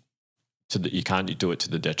you can't do it to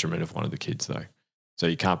the detriment of one of the kids though. So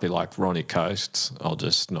you can't be like, Ronnie coasts, I'll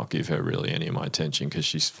just not give her really any of my attention because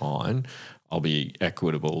she's fine. I'll be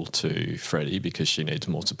equitable to Freddie because she needs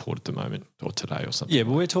more support at the moment or today or something. Yeah,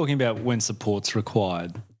 but we're talking about when support's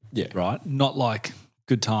required. Yeah. Right? Not like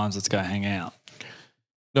good times, let's go hang out.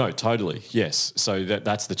 No, totally. Yes. So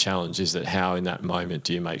that's the challenge, is that how in that moment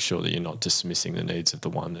do you make sure that you're not dismissing the needs of the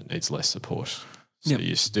one that needs less support? So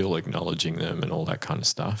you're still acknowledging them and all that kind of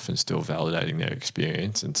stuff, and still validating their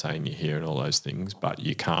experience and saying you're here and all those things. But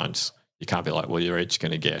you can't be like, well, you're each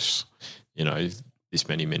going to get, this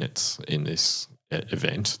many minutes in this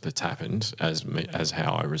event that's happened as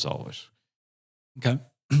how I resolve it. Okay.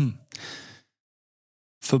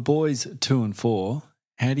 For boys 2 and 4,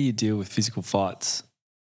 how do you deal with physical fights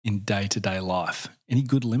in day-to-day life? Any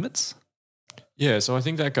good limits? Yeah, so I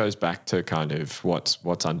think that goes back to kind of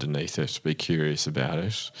what's underneath it. Be curious about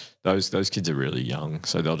it. Those kids are really young,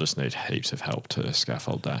 so they'll just need heaps of help to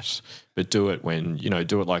scaffold that. But do it when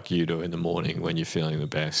do it like you do in the morning when you're feeling the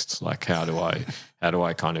best. Like how do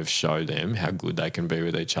I kind of show them how good they can be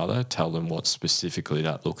with each other? Tell them what specifically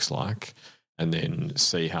that looks like, and then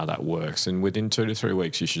see how that works. And within 2 to 3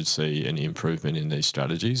 weeks, you should see an improvement in these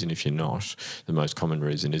strategies. And if you're not, the most common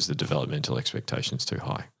reason is the developmental expectation's too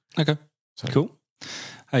high. Okay, cool.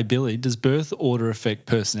 Hey, Billy, does birth order affect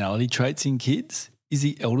personality traits in kids? Is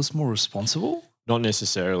the eldest more responsible? Not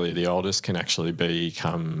necessarily. The oldest can actually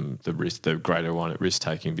become the greater one at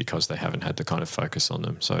risk-taking because they haven't had the kind of focus on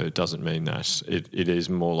them. So it doesn't mean that. It is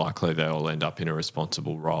more likely they'll end up in a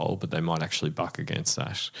responsible role, but they might actually buck against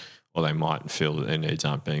that, or they might feel that their needs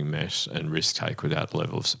aren't being met and risk-take without the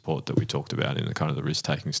level of support that we talked about in the kind of the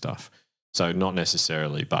risk-taking stuff. So not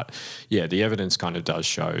necessarily, but yeah, the evidence kind of does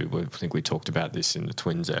show, I think we talked about this in the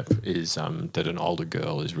twins app, is that an older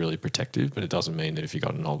girl is really protective, but it doesn't mean that if you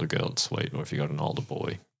got an older girl, it's sweet, or if you got an older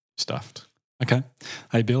boy, stuffed. Okay.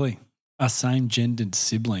 Hey, Billy, are same-gendered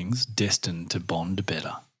siblings destined to bond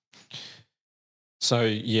better? So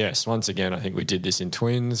yes, once again, I think we did this in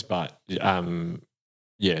twins, but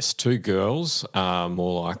yes, 2 girls are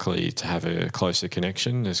more likely to have a closer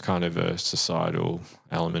connection. There's kind of a societal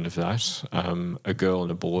element of that. A girl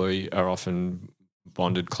and a boy are often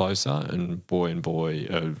bonded closer, and boy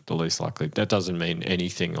are the least likely. That doesn't mean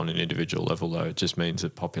anything on an individual level, though. It just means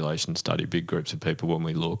that population study, big groups of people, when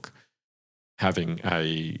we look, having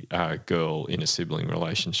a girl in a sibling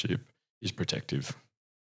relationship is protective.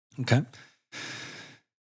 Okay.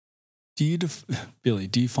 Billy,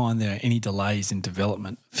 do you find there are any delays in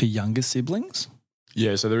development for younger siblings?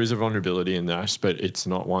 Yeah, so there is a vulnerability in that, but it's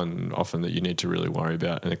not one often that you need to really worry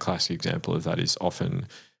about. And a classic example of that is often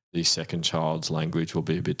the second child's language will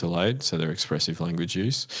be a bit delayed, so their expressive language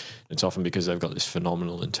use. It's often because they've got this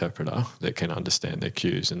phenomenal interpreter that can understand their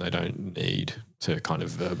cues, and they don't need to kind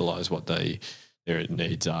of verbalise what their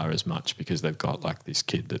needs are as much, because they've got like this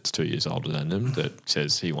kid that's 2 years older than them that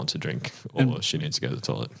says he wants a drink or she needs to go to the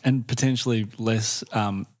toilet. And potentially less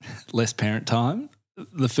parent time.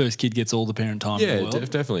 The first kid gets all the parent time in the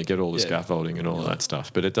world. Definitely get all the scaffolding and all that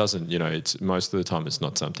stuff. But it doesn't, it's most of the time it's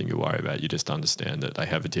not something you worry about. You just understand that they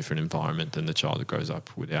have a different environment than the child that grows up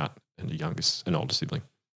without an older sibling.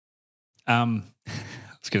 I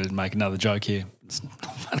was going to make another joke here. It's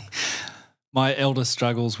not funny. My eldest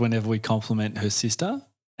struggles whenever we compliment her sister,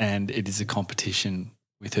 and it is a competition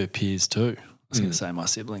with her peers too. I was going to say my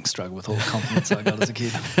siblings struggle with all the compliments I got as a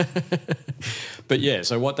kid. But yeah,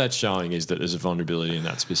 so what that's showing is that there's a vulnerability in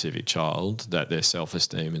that specific child, that their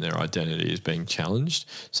self-esteem and their identity is being challenged.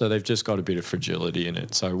 So they've just got a bit of fragility in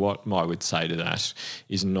it. So what I would say to that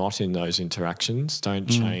is not in those interactions. Don't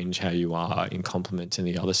change how you are in complimenting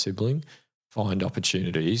the other sibling. Find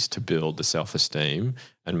opportunities to build the self-esteem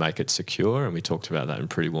and make it secure. And we talked about that in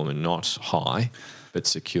Pretty Woman, not high, but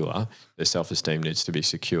secure. The self-esteem needs to be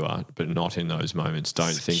secure, but not in those moments.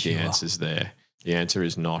 Don't think the answer's there. The answer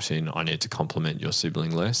is not in, I need to compliment your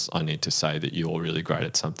sibling less. I need to say that you're really great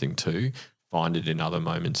at something too. Find it in other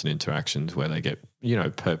moments and interactions where they get,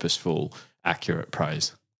 purposeful, accurate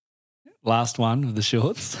praise. Last one of the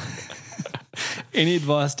shorts. Any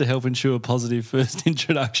advice to help ensure positive first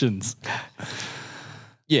introductions?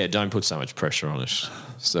 Yeah, don't put so much pressure on it.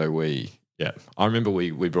 So I remember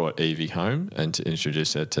we brought Evie home and to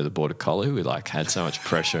introduce her to the Border Collie, we had so much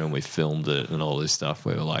pressure and we filmed it and all this stuff.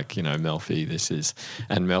 We were like, Melfi,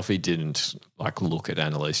 and Melfi didn't look at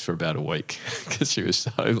Annalise for about a week because she was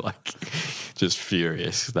so just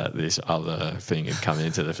furious that this other thing had come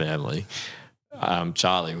into the family.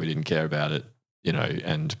 Charlie, we didn't care about it.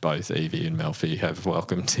 And both Evie and Melfi have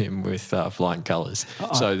welcomed him with flying colours.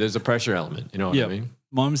 So there's a pressure element, you know what I mean?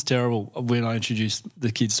 Mine was terrible when I introduced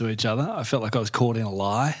the kids to each other. I felt like I was caught in a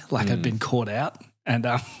lie, I'd been caught out. And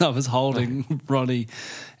I was holding Ronnie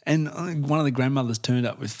and one of the grandmothers turned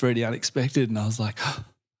up with Freddie unexpected and I was like,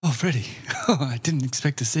 oh, Freddie, I didn't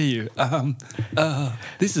expect to see you.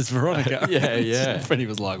 This is Veronica. Yeah. Freddie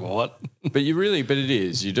was like, what? But it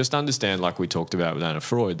is. You just understand, like we talked about with Anna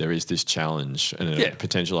Freud, there is this challenge and a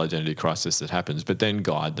potential identity crisis that happens, but then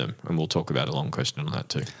guide them. And we'll talk about a long question on that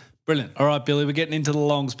too. Brilliant. All right, Billy, we're getting into the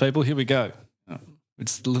longs, people. Here we go.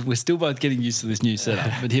 We're still both getting used to this new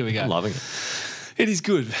setup, but here we go. Loving it. It is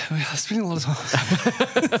good. We're spending a lot of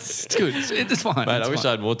time. It's good. It's fine. Mate, I wish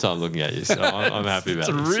I had more time looking at you, so I'm happy about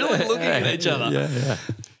it. It's really looking at each other. Yeah.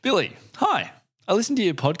 Billy, hi. I listened to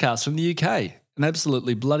your podcast from the UK and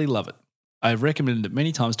absolutely bloody love it. I have recommended it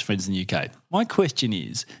many times to friends in the UK. My question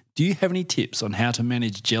is, do you have any tips on how to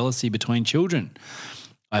manage jealousy between children?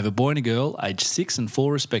 I have a boy and a girl, aged 6 and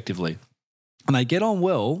 4 respectively, and they get on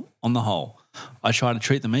well on the whole. I try to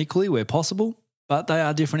treat them equally where possible, but they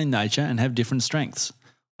are different in nature and have different strengths.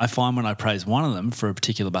 I find when I praise one of them for a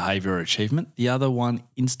particular behaviour or achievement, the other one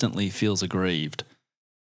instantly feels aggrieved.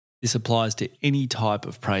 This applies to any type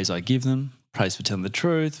of praise I give them, praise for telling the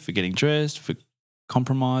truth, for getting dressed, for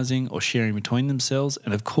compromising or sharing between themselves,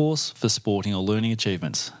 and of course for sporting or learning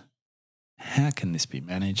achievements. How can this be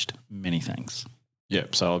managed? Many thanks.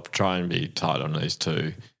 Yep, so I'll try and be tight on these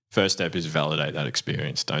two. First step is validate that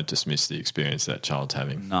experience. Don't dismiss the experience that child's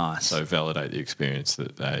having. Nice. So validate the experience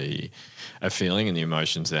that they are feeling and the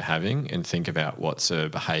emotions they're having and think about what's a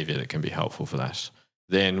behaviour that can be helpful for that.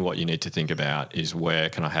 Then what you need to think about is where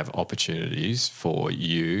can I have opportunities for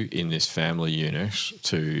you in this family unit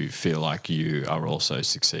to feel like you are also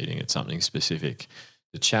succeeding at something specific.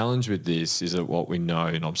 The challenge with this is that what we know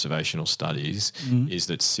in observational studies is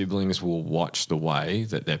that siblings will watch the way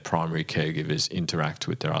that their primary caregivers interact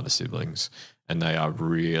with their other siblings, and they are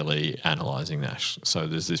really analysing that. So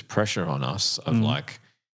there's this pressure on us of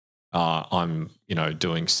I'm,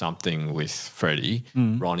 doing something with Freddie.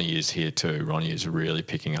 Ronnie is here too. Ronnie is really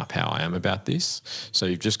picking up how I am about this. So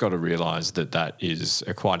you've just got to realise that is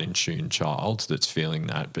a quite in tune child that's feeling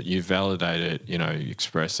that, but you validate it, you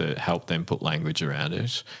express it, help them put language around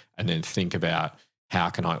it, and then think about how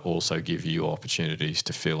can I also give you opportunities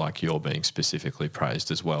to feel like you're being specifically praised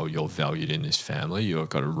as well. You're valued in this family. You've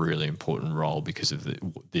got a really important role because of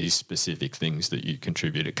these specific things that you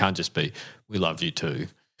contribute. It can't just be, we love you too.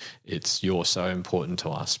 It's you're so important to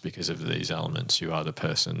us because of these elements. You are the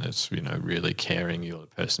person that's, really caring. You're the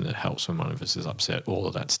person that helps when one of us is upset, all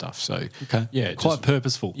of that stuff. So, quite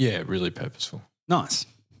purposeful. Yeah, really purposeful. Nice.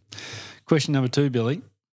 Question number 2, Billy.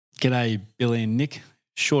 G'day, Billy and Nick.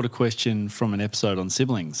 Shorter question from an episode on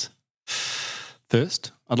siblings.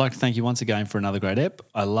 First, I'd like to thank you once again for another great ep.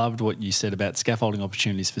 I loved what you said about scaffolding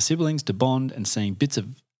opportunities for siblings to bond and seeing bits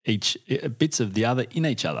of the other in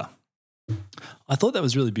each other. I thought that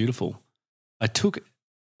was really beautiful. I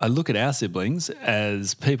look at our siblings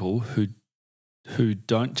as people who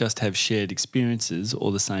don't just have shared experiences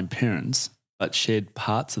or the same parents, but shared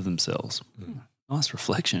parts of themselves. Nice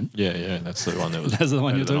reflection. Yeah, that's the one that was. That's the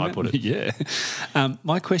one you're talking about. I put it. Yeah.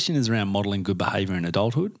 My question is around modelling good behaviour in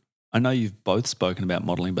adulthood. I know you've both spoken about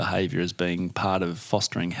modelling behaviour as being part of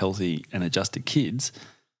fostering healthy and adjusted kids,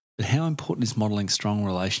 but how important is modelling strong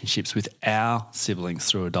relationships with our siblings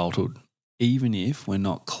through adulthood, even if we're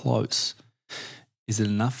not close? Is it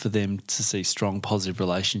enough for them to see strong positive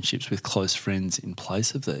relationships with close friends in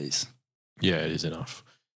place of these? Yeah, it is enough.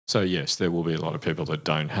 So yes, there will be a lot of people that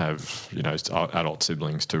don't have, adult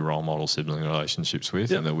siblings to role model sibling relationships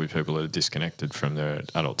with, and there will be people that are disconnected from their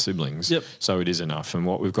adult siblings. Yep. So it is enough. And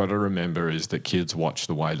what we've got to remember is that kids watch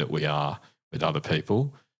the way that we are with other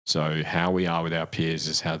people. So how we are with our peers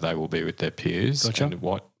is how they will be with their peers. Gotcha. And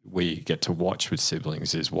what we get to watch with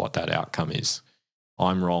siblings is what that outcome is.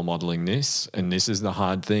 I'm role modeling this, and this is the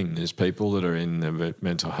hard thing. There's people that are in the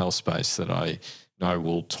mental health space that I know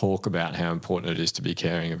will talk about how important it is to be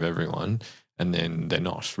caring of everyone, and then they're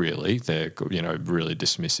not really. They're, really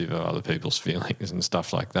dismissive of other people's feelings and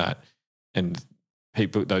stuff like that. And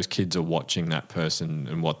those kids are watching that person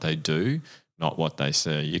and what they do, not what they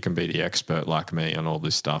say. You can be the expert like me on all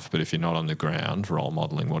this stuff, but if you're not on the ground role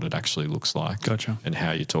modeling what it actually looks like, Gotcha. and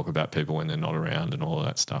how you talk about people when they're not around and all of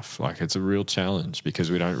that stuff, like it's a real challenge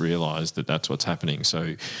because we don't realise that that's what's happening.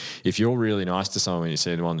 So if you're really nice to someone when you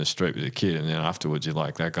see them on the street with a kid and then afterwards you're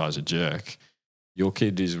like, that guy's a jerk, your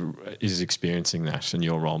kid is experiencing that and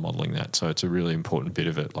you're role modeling that. So it's a really important bit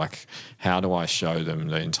of it. Like, how do I show them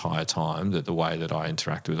the entire time that the way that I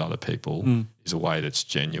interact with other people is a way that's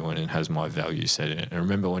genuine and has my value set in it? And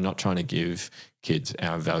remember, we're not trying to give kids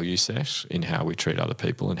our value set in how we treat other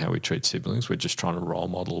people and how we treat siblings. We're just trying to role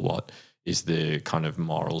model what is the kind of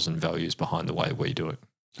morals and values behind the way we do it.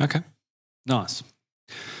 Okay, nice.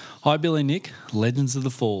 Hi, Billy, Nick. Legends of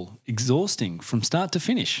the Fall. Exhausting from start to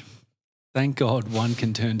finish. Thank God one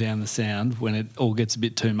can turn down the sound when it all gets a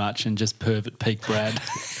bit too much and just pervert peak Brad.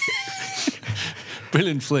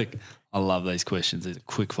 Brilliant flick. I love these questions. They're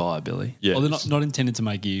quick fire, Billy. Yeah. Well, they're not intended to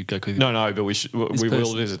make you go quick. No, but we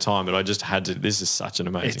will there's a time, but I just had to. This is such an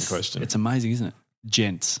amazing question. It's amazing, isn't it?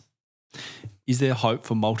 Gents, is there hope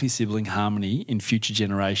for multi-sibling harmony in future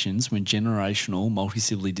generations when generational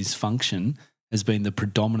multi-sibling dysfunction has been the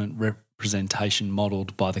predominant representation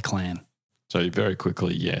modelled by the clan? So very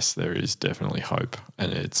quickly, yes, there is definitely hope.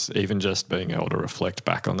 And it's even just being able to reflect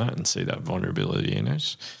back on that and see that vulnerability in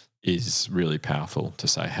it is really powerful to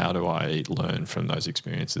say, how do I learn from those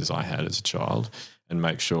experiences I had as a child and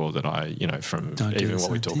make sure that I, from even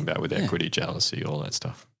what we're talking about with equity, jealousy, all that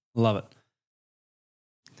stuff. Love it.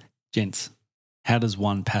 Gents, how does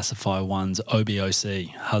one pacify one's OBOC,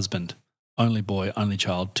 husband, only boy, only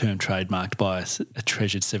child, term trademarked by a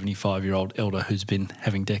treasured 75-year-old elder who's been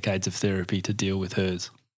having decades of therapy to deal with hers?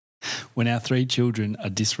 When our 3 children are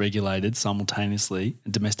dysregulated simultaneously,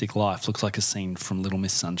 domestic life looks like a scene from Little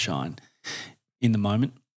Miss Sunshine. In the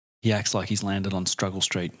moment, he acts like he's landed on Struggle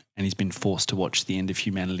Street and he's been forced to watch the end of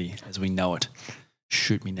humanity as we know it.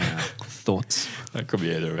 Shoot me now. Thoughts? That could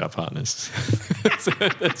be either of our partners. Let's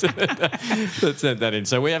send that in.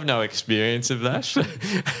 So we have no experience of that.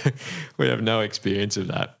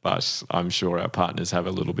 But I'm sure our partners have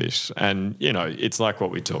a little bit. And, it's like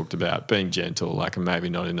what we talked about, being gentle, like maybe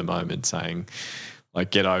not in the moment saying, like,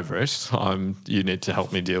 get over it. You need to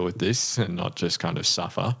help me deal with this and not just kind of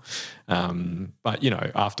suffer. But,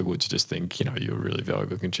 afterwards just think, you're a really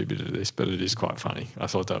valuable contributor to this, but it is quite funny. I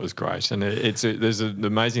thought that was great. And the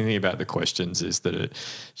amazing thing about the questions is that it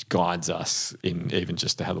guides us in even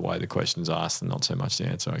just how the way the question's asked and not so much the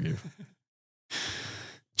answer I give.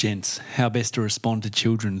 Gents, how best to respond to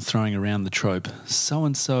children throwing around the trope,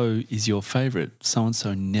 so-and-so is your favourite,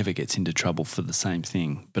 so-and-so never gets into trouble for the same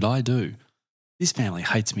thing, but I do. This family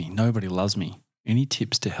hates me. Nobody loves me. Any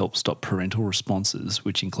tips to help stop parental responses,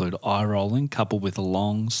 which include eye rolling coupled with a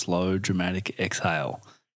long, slow, dramatic exhale?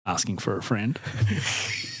 Asking for a friend.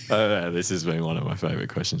 This has been one of my favourite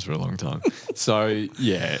questions for a long time. So,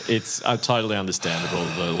 yeah, it's totally understandable,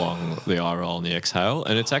 the eye roll and the exhale.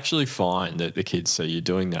 And it's actually fine that the kids see you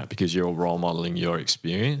doing that because you're role modelling your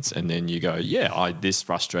experience and then you go, this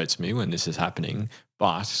frustrates me when this is happening,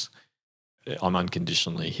 but I'm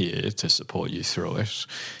unconditionally here to support you through it,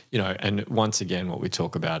 and once again, what we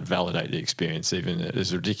talk about, validate the experience, even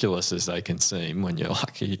as ridiculous as they can seem when you're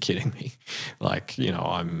like, are you kidding me? Like,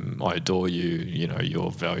 I adore you, you're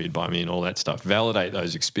valued by me and all that stuff. Validate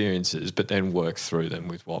those experiences, but then work through them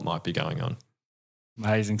with what might be going on.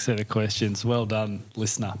 Amazing set of questions. Well done,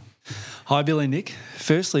 listener. Hi, Billy, Nick.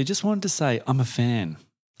 Firstly, just wanted to say I'm a fan.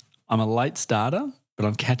 I'm a late starter, but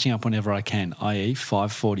I'm catching up whenever I can, i.e.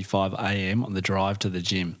 5:45 a.m. on the drive to the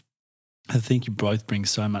gym. I think you both bring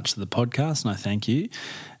so much to the podcast, and I thank you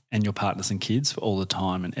and your partners and kids for all the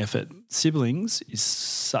time and effort. Siblings is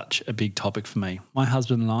such a big topic for me. My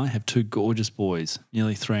husband and I have 2 gorgeous boys,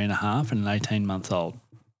 nearly 3.5 and an 18-month-old.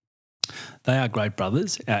 They are great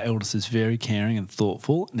brothers. Our eldest is very caring and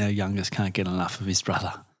thoughtful, and our youngest can't get enough of his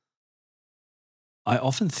brother. I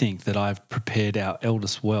often think that I've prepared our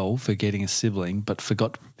eldest well for getting a sibling, but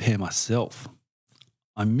forgot to prepare myself.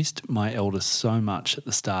 I missed my eldest so much at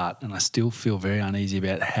the start, and I still feel very uneasy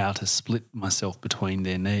about how to split myself between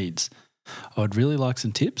their needs. I would really like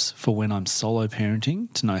some tips for when I'm solo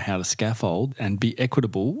parenting to know how to scaffold and be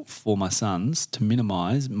equitable for my sons to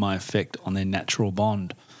minimise my effect on their natural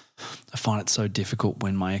bond. I find it so difficult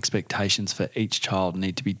when my expectations for each child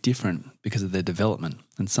need to be different because of their development,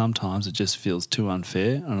 and sometimes it just feels too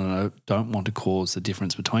unfair and I don't want to cause the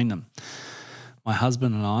difference between them. My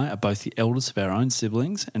husband and I are both the eldest of our own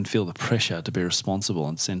siblings and feel the pressure to be responsible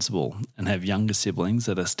and sensible, and have younger siblings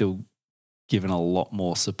that are still given a lot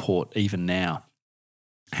more support even now.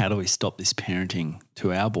 How do we stop this parenting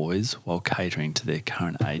to our boys while catering to their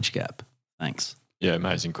current age gap? Thanks. Yeah,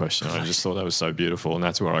 amazing question. I just thought that was so beautiful, and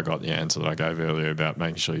that's where I got the answer that I gave earlier about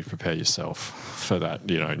making sure you prepare yourself for that,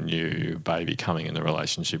 new baby coming in the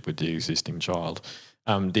relationship with the existing child.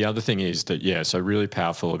 The other thing is that, so really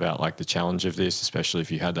powerful about like the challenge of this, especially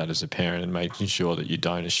if you had that as a parent, and making sure that you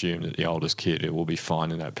don't assume that the oldest kid will be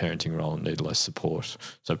fine in that parenting role and need less support.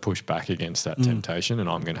 So push back against that temptation, and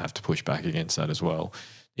I'm going to have to push back against that as well.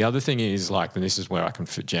 The other thing is and this is where I can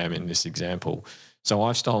jam in this example. So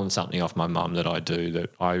I've stolen something off my mum that I do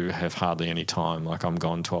that I have hardly any time. Like I'm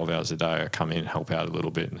gone 12 hours a day. I come in, help out a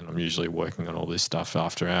little bit, and I'm usually working on all this stuff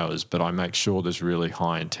after hours. But I make sure there's really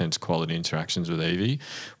high, intense quality interactions with Evie.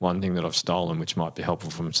 One thing that I've stolen, which might be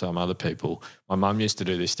helpful from some other people, my mum used to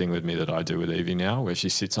do this thing with me that I do with Evie now, where she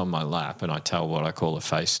sits on my lap and I tell what I call a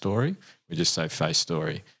face story. We just say face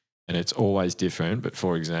story. And it's always different, but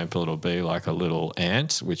for example, it'll be like a little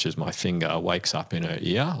ant, which is my finger, wakes up in her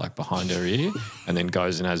ear, like behind her ear, and then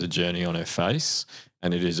goes and has a journey on her face.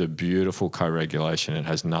 And it is a beautiful co-regulation. It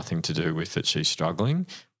has nothing to do with that she's struggling,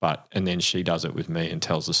 and then she does it with me and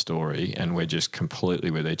tells the story, and we're just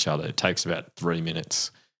completely with each other. It takes about 3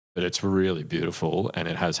 minutes, but it's really beautiful, and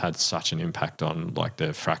it has had such an impact on like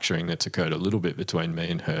the fracturing that's occurred a little bit between me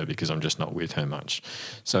and her because I'm just not with her much.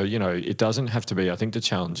 So, it doesn't have to be, I think the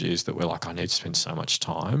challenge is that we're like, I need to spend so much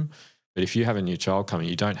time. But if you have a new child coming,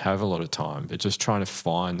 you don't have a lot of time, but just trying to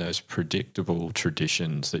find those predictable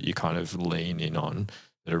traditions that you kind of lean in on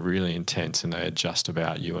that are really intense, and they are just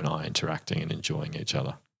about you and I interacting and enjoying each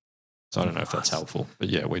other. So I don't know if that's helpful, but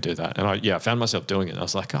yeah, we do that. And I found myself doing it. And I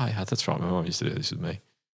was like, oh yeah, that's right. My mum used to do this with me.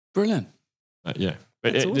 Brilliant. But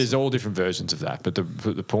awesome. There's all different versions of that. But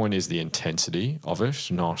the point is the intensity of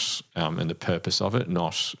it, not and the purpose of it,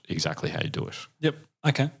 not exactly how you do it. Yep.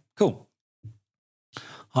 Okay, cool.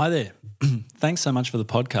 Hi there. Thanks so much for the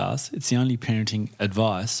podcast. It's the only parenting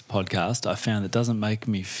advice podcast I found that doesn't make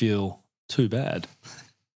me feel too bad.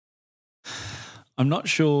 I'm not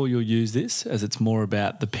sure you'll use this, as it's more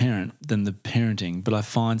about the parent than the parenting, but I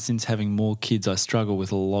find since having more kids I struggle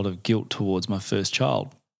with a lot of guilt towards my first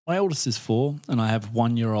child. My oldest is 4 and I have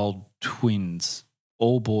 1-year-old twins,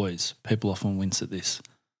 all boys. People often wince at this.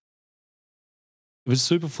 It was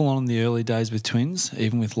super full on in the early days with twins,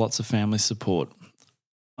 even with lots of family support.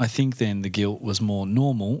 I think then the guilt was more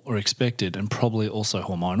normal or expected, and probably also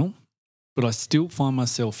hormonal. But I still find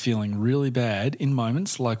myself feeling really bad in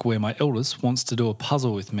moments like where my eldest wants to do a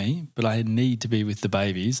puzzle with me, but I need to be with the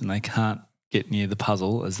babies and they can't get near the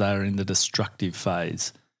puzzle as they are in the destructive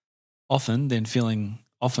phase. Often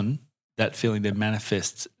that feeling then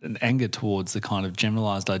manifests an anger towards the kind of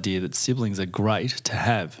generalised idea that siblings are great to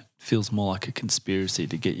have. It feels more like a conspiracy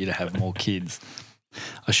to get you to have more kids.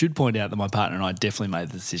 I should point out that my partner and I definitely made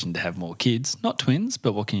the decision to have more kids, not twins,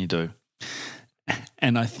 but what can you do?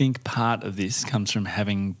 And I think part of this comes from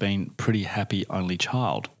having been pretty happy only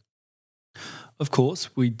child. Of course,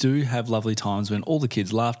 we do have lovely times when all the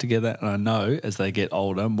kids laugh together, and I know as they get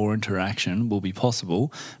older, more interaction will be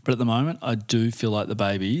possible. But at the moment, I do feel like the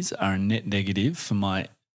babies are a net negative to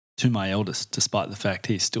my eldest, despite the fact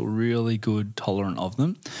he's still really good, tolerant of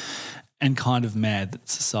them, and kind of mad that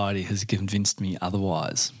society has convinced me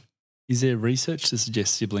otherwise. Is there research to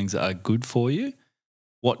suggest siblings are good for you?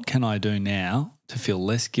 What can I do now to feel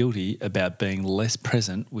less guilty about being less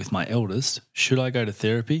present with my eldest? Should I go to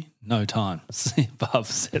therapy? No time. See above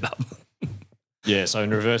setup. Yeah, so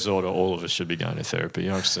in reverse order, all of us should be going to therapy.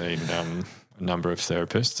 I've seen a number of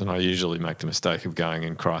therapists, and I usually make the mistake of going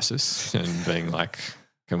in crisis and being like,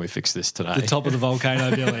 can we fix this today? The top of the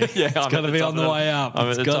volcano, Billy. Yeah, it's got to be on the way up.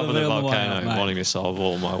 I'm at the top of the volcano up, wanting to solve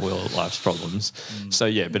all my life's problems. So,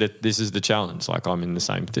 yeah, but this is the challenge. Like, I'm in the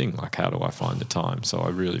same thing. Like, how do I find the time? So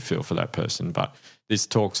I really feel for that person. But this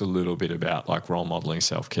talks a little bit about, like, role modelling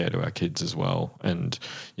self-care to our kids as well. And,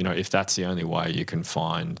 you know, if that's the only way you can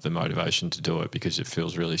find the motivation to do it because it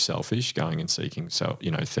feels really selfish, going and seeking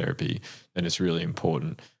therapy, then it's really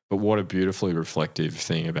important. But what a beautifully reflective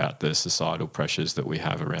thing about the societal pressures that we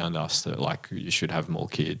have around us, that like you should have more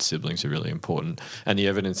kids, siblings are really important. And the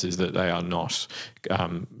evidence is that they are not,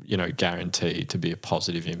 guaranteed to be a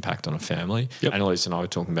positive impact on a family. Yep. Annalise and I were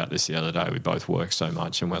talking about this the other day. We both work so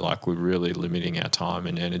much and we're really limiting our time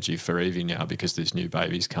and energy for Evie now because these new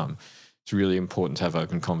babies come. It's really important to have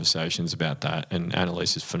open conversations about that. And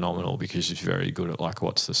Annalise is phenomenal because she's very good at like,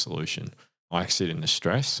 what's the solution? I sit in the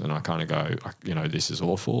stress and I kind of go, this is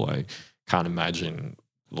awful. I can't imagine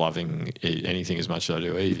loving anything as much as I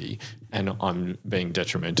do Evie, and I'm being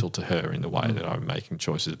detrimental to her in the way that I'm making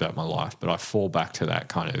choices about my life. But I fall back to that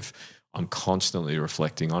kind of, I'm constantly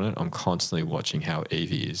reflecting on it. I'm constantly watching how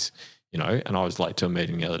Evie is, and I was late to a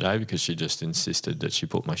meeting the other day because she just insisted that she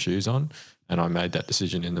put my shoes on. And I made that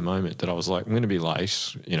decision in the moment that I was like, I'm going to be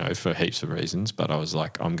late, for heaps of reasons. But I was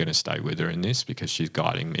like, I'm going to stay with her in this because she's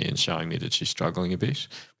guiding me and showing me that she's struggling a bit.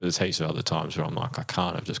 But there's heaps of other times where I'm like, I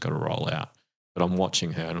can't, I've just got to roll out. But I'm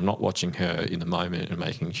watching her, and I'm not watching her in the moment and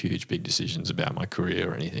making huge, big decisions about my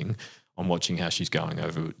career or anything. I'm watching how she's going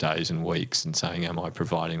over days and weeks and saying, am I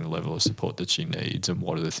providing the level of support that she needs, and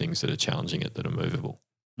what are the things that are challenging it that are movable?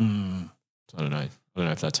 So I don't know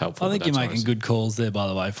if that's helpful. I think you're making good calls there, by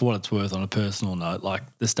the way. For what it's worth, on a personal note, like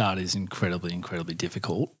the start is incredibly, incredibly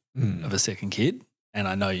difficult of a second kid. And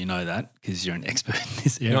I know you know that because you're an expert in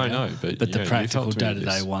this area. No, I know. But the practical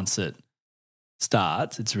day-to-day, once it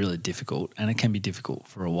starts, it's really difficult, and it can be difficult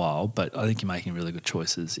for a while. But I think you're making really good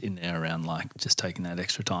choices in there around like just taking that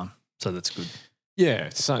extra time. So that's good. Yeah.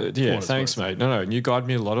 So thanks, mate. No, and you guide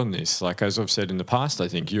me a lot on this. Like as I've said in the past, I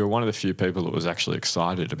think you're one of the few people that was actually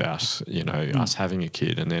excited about, us having a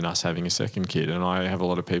kid and then us having a second kid. And I have a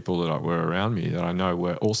lot of people that were around me that I know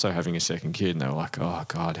were also having a second kid, and they were like, "Oh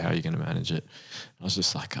God, how are you going to manage it?" And I was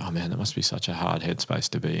just like, "Oh man, that must be such a hard headspace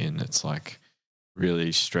to be in." It's like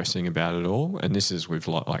really stressing about it all. And this is what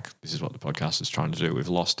the podcast is trying to do. We've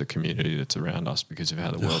lost a community that's around us because of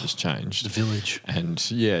how the world has changed. The village. And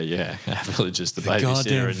our village is the babysitter.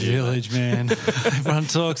 Goddamn village, man. Everyone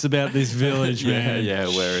talks about this village, man. Yeah,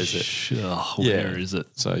 where is it? Where is it?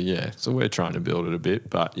 So we're trying to build it a bit,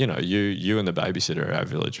 but you and the babysitter are our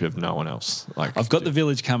village. We have no one else. Like I've got the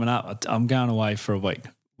village coming up. I'm going away for a week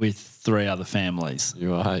with 3 other families.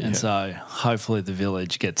 You are, yeah. And so hopefully the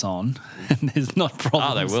village gets on and there's not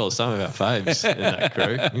problems. Oh, they will. Some of our faves in that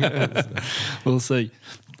crew. We'll see.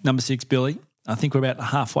 Number 6, Billy. I think we're about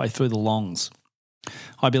halfway through the longs.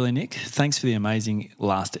 Hi, Billy and Nick. Thanks for the amazing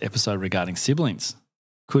last episode regarding siblings.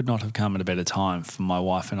 Could not have come at a better time for my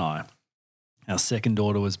wife and I. Our second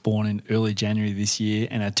daughter was born in early January this year,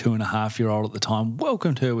 and our 2.5-year-old at the time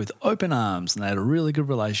welcomed her with open arms, and they had a really good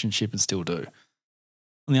relationship and still do.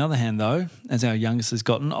 On the other hand, though, as our youngest has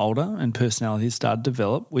gotten older and personality has started to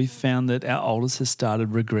develop, we've found that our oldest has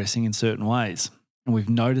started regressing in certain ways. And we've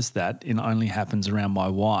noticed that it only happens around my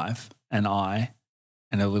wife and I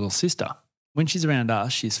and her little sister. When she's around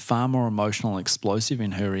us, she's far more emotional and explosive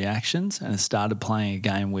in her reactions, and has started playing a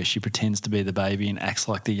game where she pretends to be the baby and acts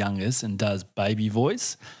like the youngest and does baby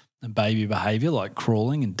voice and baby behaviour like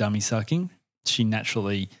crawling and dummy sucking. She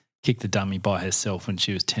naturally kicked the dummy by herself when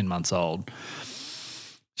she was 10 months old.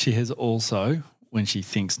 She has also, when she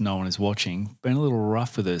thinks no one is watching, been a little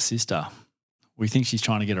rough with her sister. We think she's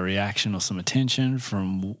trying to get a reaction or some attention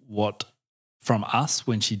from us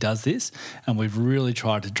when she does this, and we've really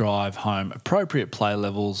tried to drive home appropriate play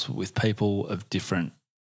levels with people of different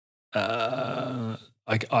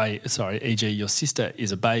e.g. your sister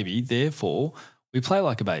is a baby, therefore we play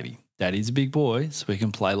like a baby. Daddy's a big boy, so we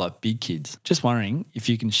can play like big kids. Just wondering if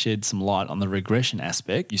you can shed some light on the regression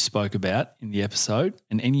aspect you spoke about in the episode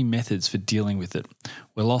and any methods for dealing with it.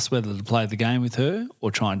 We're lost whether to play the game with her or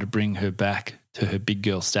trying to bring her back to her big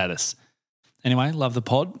girl status. Anyway, love the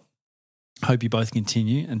pod. Hope you both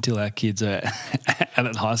continue until our kids are out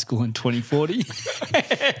at high school in 2040.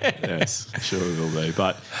 Yes, sure it will be.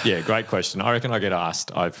 But yeah, great question. I reckon I get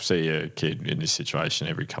asked, I see a kid in this situation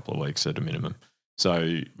every couple of weeks at a minimum.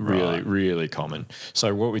 So really common.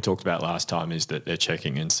 So what we talked about last time is that they're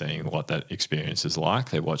checking and seeing what that experience is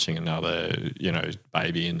like. They're watching another,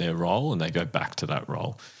 baby in their role, and they go back to that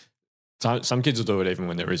role. So some kids will do it even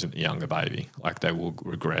when there isn't a younger baby. Like they will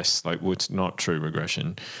regress. Like it's not true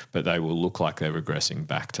regression, but they will look like they're regressing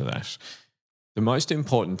back to that. The most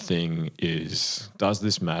important thing is, does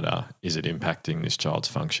this matter? Is it impacting this child's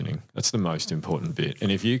functioning? That's the most important bit.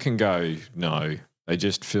 And if you can go, no, they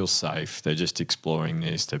just feel safe. They're just exploring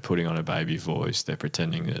this. They're putting on a baby voice. They're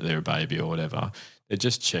pretending that they're a baby or whatever. They're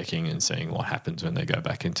just checking and seeing what happens when they go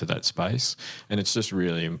back into that space. And it's just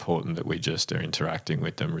really important that we just are interacting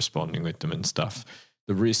with them, responding with them and stuff.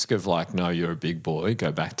 the risk of like, no, you're a big boy,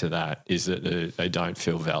 go back to that, is that they don't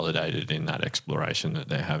feel validated in that exploration that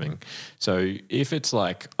they're having. So if it's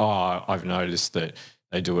like, oh, I've noticed that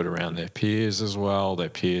they do it around their peers as well. Their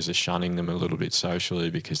peers are shunning them a little bit socially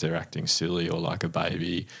because they're acting silly or like a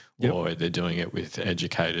baby, or they're doing it with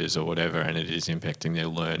educators or whatever, and it is impacting their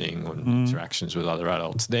learning or interactions with other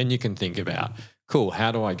adults. Then you can think about, cool,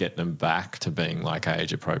 how do I get them back to being like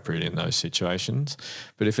age appropriate in those situations?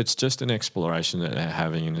 But if it's just an exploration that they're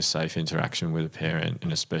having in a safe interaction with a parent,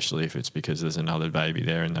 and especially if it's because there's another baby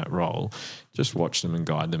there in that role, just watch them and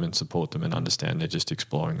guide them and support them and understand they're just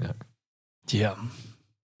exploring that. Yeah.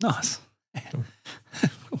 Nice.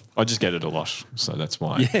 I just get it a lot, so that's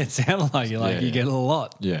why. Yeah, it sounded like you get it a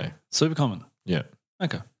lot. Yeah. Super common. Yeah.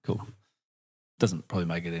 Okay, cool. Doesn't probably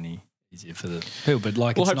make it any easier for the people, but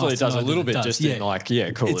like, well, it's hopefully nice it does to know a little that it bit, does. just in like, yeah,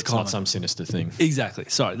 cool. It's common. not some sinister thing. Exactly.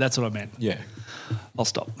 Sorry, that's what I meant. Yeah. I'll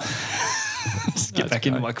stop. Just get back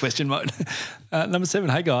into my question mode. Number 7,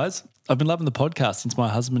 hey guys, I've been loving the podcast since my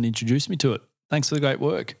husband introduced me to it. Thanks for the great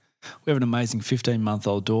work. We have an amazing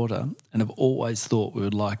 15-month-old daughter and have always thought we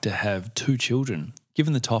would like to have 2 children.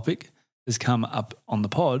 Given the topic has come up on the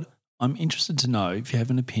pod, I'm interested to know if you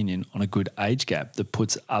have an opinion on a good age gap that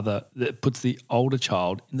puts the older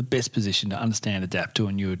child in the best position to understand, adapt to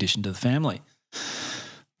a new addition to the family.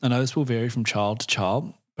 I know this will vary from child to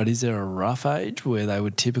child, but is there a rough age where they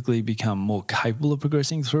would typically become more capable of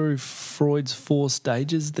progressing through Freud's 4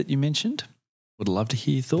 stages that you mentioned? Would love to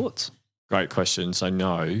hear your thoughts. Great question. So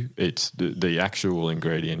no, it's the actual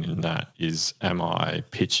ingredient in that is, am I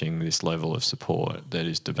pitching this level of support that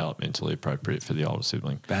is developmentally appropriate for the older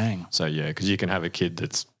sibling? Bang. So yeah, because you can have a kid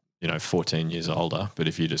that's 14 years older, but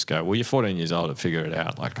if you just go, well, you're 14 years old, figure it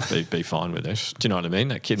out, like be fine with it. Do you know what I mean?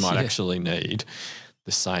 That kid might actually need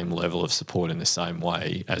the same level of support in the same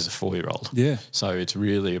way as a 4-year-old. Yeah. So it's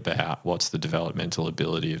really about what's the developmental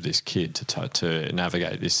ability of this kid to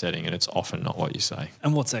navigate this setting, and it's often not what you say.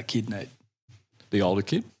 And what's that kid need? The older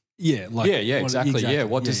kid? Yeah. Exactly. Yeah.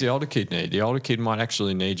 What does the older kid need? The older kid might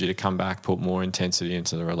actually need you to come back, put more intensity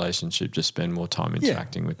into the relationship, just spend more time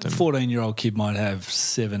interacting with them. A 14-year-old kid might have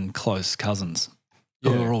 7 close cousins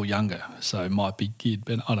who are all younger, so it might be geared,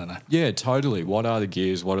 but I don't know. Yeah, totally. What are the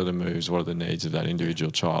gears? What are the moves? What are the needs of that individual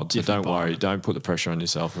child? So don't worry. Don't put the pressure on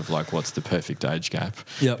yourself of like, what's the perfect age gap?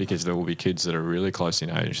 Because there will be kids that are really close in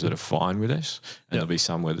age that are fine with it. And there'll be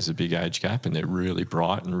some where there's a big age gap and they're really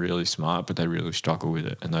bright and really smart, but they really struggle with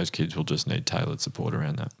it. And those kids will just need tailored support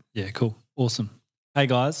around that. Yeah, cool. Awesome. Hey,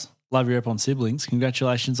 guys. Love your app on siblings.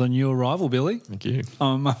 Congratulations on your arrival, Billy. Thank you. I'm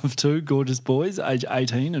a mum of 2 gorgeous boys, age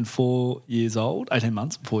 18 and 4 years old, 18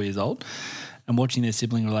 months and 4 years old. And watching their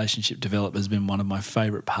sibling relationship develop has been one of my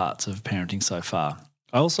favourite parts of parenting so far.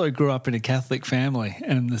 I also grew up in a Catholic family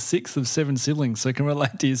and am the 6th of 7 siblings, so I can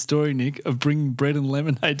relate to your story, Nick, of bringing bread and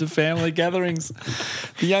lemonade to family gatherings.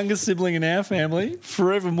 The youngest sibling in our family,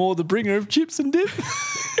 forevermore the bringer of chips and dip,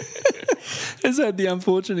 has had the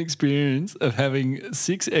unfortunate experience of having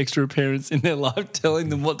 6 extra parents in their life telling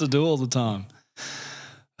them what to do all the time.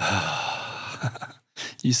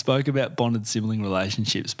 You spoke about bonded sibling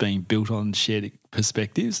relationships being built on shared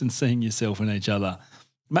perspectives and seeing yourself in each other.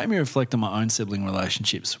 It made me reflect on my own sibling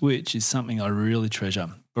relationships, which is something I really treasure,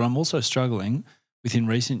 but I'm also struggling with in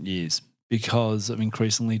recent years because of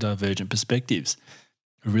increasingly divergent perspectives.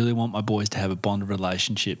 I really want my boys to have a bonded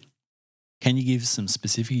relationship. Can you give some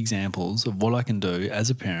specific examples of what I can do as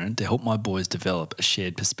a parent to help my boys develop a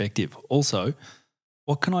shared perspective? Also,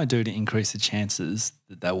 what can I do to increase the chances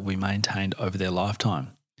that they will be maintained over their lifetime?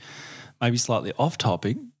 Maybe slightly off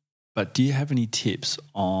topic, but do you have any tips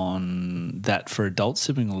on that for adult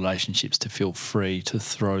sibling relationships to feel free to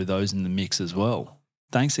throw those in the mix as well?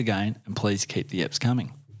 Thanks again, and please keep the apps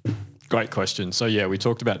coming. Great question. So yeah, we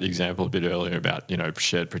talked about the example a bit earlier about,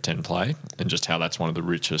 shared pretend play and just how that's one of the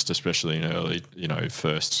richest, especially in early,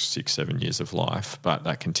 first 6-7 years of life, but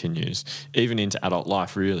that continues even into adult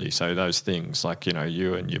life really. So those things like,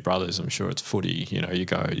 you and your brothers, I'm sure it's footy,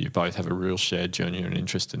 you both have a real shared genuine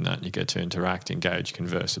interest in that and you get to interact, engage,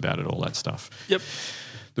 converse about it, all that stuff. Yep.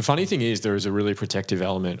 The funny thing is there is a really protective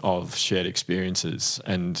element of shared experiences,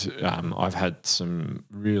 and I've had some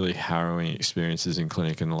really harrowing experiences in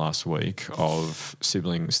clinic in the last week of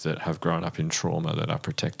siblings that have grown up in trauma that are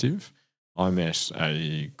protective. I met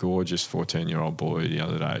a gorgeous 14-year-old boy the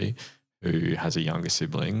other day who has a younger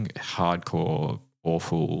sibling, hardcore,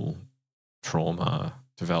 awful trauma,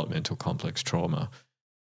 developmental complex trauma.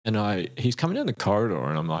 And he's coming down the corridor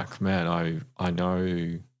and I'm like, man, I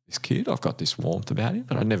know this kid, I've got this warmth about him,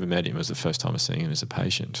 but I never met him. It was the first time I was seeing him as a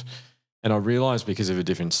patient. And I realised because of a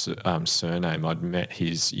different surname, I'd met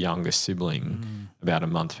his younger sibling about a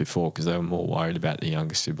month before because they were more worried about the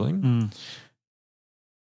younger sibling.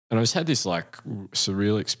 And I just had this like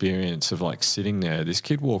surreal experience of like sitting there. This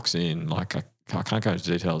kid walks in, like I can't go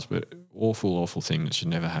into details, but awful thing that should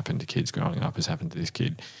never happen to kids growing up has happened to this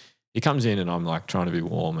kid. He comes in and I'm like trying to be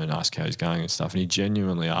warm and ask how he's going and stuff. And he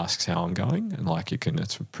genuinely asks how I'm going. And like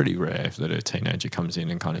it's pretty rare that a teenager comes in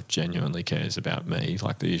and kind of genuinely cares about me.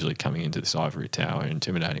 Like they're usually coming into this ivory tower,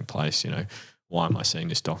 intimidating place, why am I seeing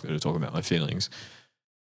this doctor to talk about my feelings?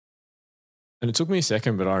 And it took me a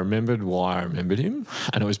second, but I remembered why I remembered him.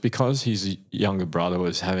 And it was because his younger brother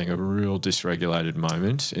was having a real dysregulated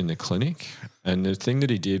moment in the clinic. And the thing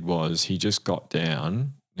that he did was he just got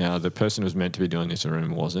down. Now, the person who was meant to be doing this in the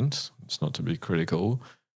room wasn't. It's not to be critical.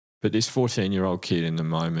 But this 14-year-old kid in the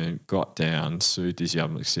moment got down, soothed his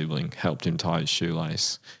younger sibling, helped him tie his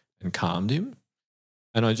shoelace and calmed him.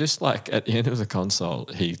 And I just like at the end of the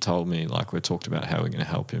consult, he told me like we talked about how we're going to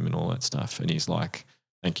help him and all that stuff. And he's like,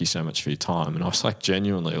 thank you so much for your time. And I was like,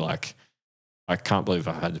 genuinely, like, I can't believe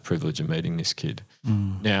I've had the privilege of meeting this kid.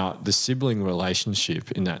 Now, the sibling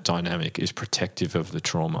relationship in that dynamic is protective of the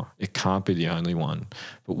trauma. It can't be the only one.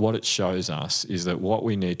 But what it shows us is that what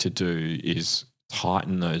we need to do is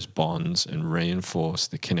tighten those bonds and reinforce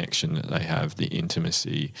the connection that they have, the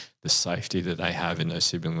intimacy, the safety that they have in those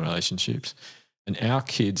sibling relationships. And our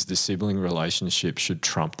kids, the sibling relationship should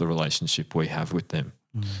trump the relationship we have with them.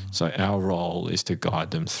 So our role is to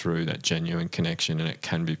guide them through that genuine connection, and it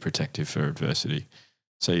can be protective for adversity.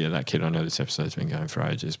 So yeah, that kid, I know this episode's been going for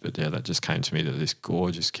ages, but yeah, that just came to me, that this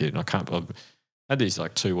gorgeous kid, and I can't believe I had these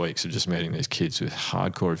like 2 weeks of just meeting these kids with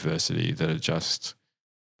hardcore adversity that are just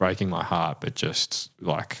breaking my heart, but just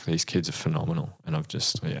like these kids are phenomenal. And I've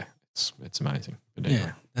just, it's amazing. But anyway.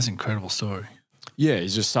 Yeah, that's an incredible story. Yeah,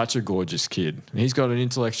 he's just such a gorgeous kid. He's got an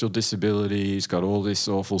intellectual disability. He's got all this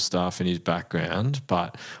awful stuff in his background,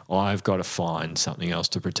 but I've got to find something else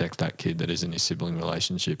to protect that kid that isn't his sibling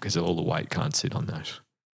relationship because all the weight can't sit on that.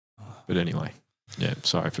 But anyway, yeah,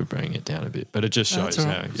 sorry for bringing it down a bit, but it just shows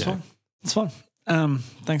how, It's fine.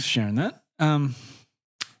 Thanks for sharing that.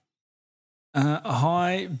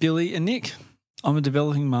 Hi, Billy and Nick. I'm a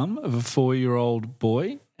developing mum of a 4-year-old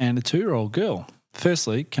boy and a 2-year-old girl.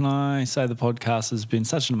 Firstly, can I say the podcast has been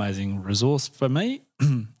such an amazing resource for me?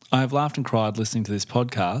 I have laughed and cried listening to this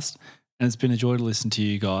podcast, and it's been a joy to listen to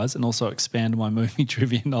you guys and also expand my movie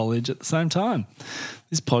trivia knowledge at the same time.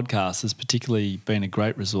 This podcast has particularly been a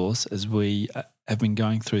great resource as we have been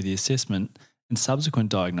going through the assessment and subsequent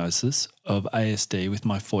diagnosis of ASD with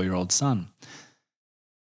my 4-year-old son.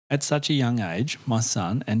 At such a young age, my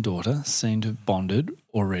son and daughter seem to have bonded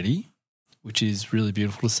already, which is really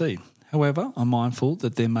beautiful to see. However, I'm mindful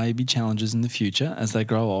that there may be challenges in the future as they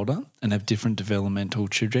grow older and have different developmental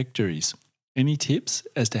trajectories. Any tips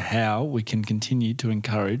as to how we can continue to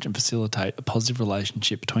encourage and facilitate a positive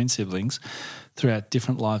relationship between siblings throughout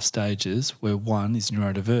different life stages where one is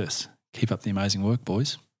neurodiverse? Keep up the amazing work,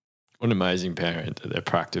 boys. What an amazing parent that they're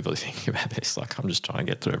proactively thinking about this. Like, I'm just trying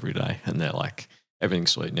to get through every day. And they're like,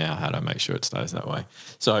 everything's sweet now. How do I make sure it stays that way?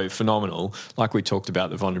 So phenomenal. Like we talked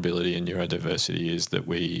about, the vulnerability in neurodiversity is that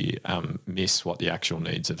we miss what the actual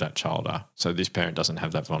needs of that child are. So this parent doesn't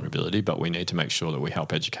have that vulnerability, but we need to make sure that we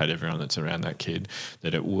help educate everyone that's around that kid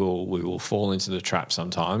that we will fall into the trap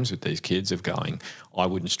sometimes with these kids of going, I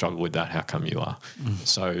wouldn't struggle with that. How come you are?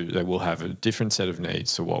 So they will have a different set of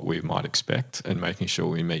needs to what we might expect, and making sure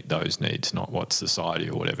we meet those needs, not what society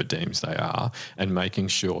or whatever deems they are, and making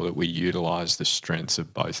sure that we utilise the strengths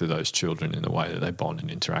of both of those children in the way that they bond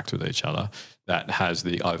and interact with each other. That has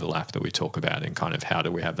the overlap that we talk about in kind of how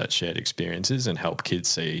do we have that shared experiences and help kids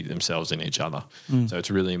see themselves in each other. So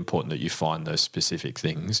it's really important that you find those specific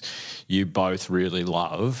things. You both really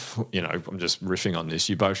love, I'm just riffing on this,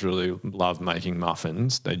 you both really love making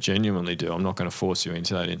muffins. They genuinely do. I'm not going to force you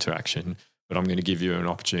into that interaction, but I'm going to give you an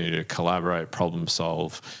opportunity to collaborate, problem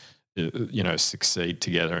solve, succeed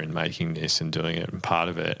together in making this and doing it and part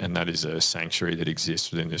of it. And that is a sanctuary that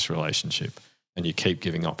exists within this relationship. And you keep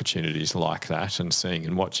giving opportunities like that and seeing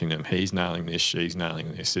and watching them. He's nailing this, she's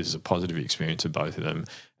nailing this. This is a positive experience of both of them.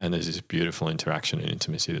 And there's this beautiful interaction and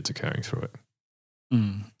intimacy that's occurring through it.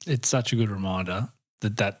 It's such a good reminder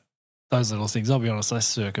that those little things, I'll be honest,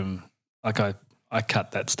 I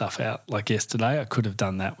cut that stuff out. Like yesterday, I could have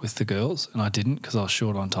done that with the girls and I didn't because I was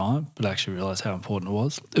short on time, but I actually realised how important it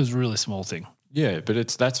was. It was a really small thing. Yeah, but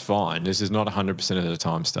that's fine. This is not 100% of the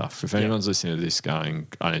time stuff. If anyone's listening to this going,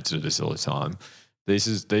 I need to do this all the time, these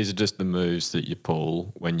are just the moves that you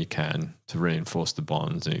pull when you can to reinforce the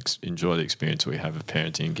bonds and enjoy the experience we have of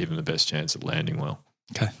parenting and give them the best chance at landing well.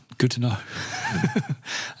 Okay, good to know.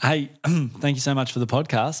 Hey, thank you so much for the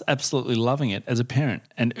podcast. Absolutely loving it as a parent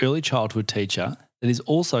and early childhood teacher that is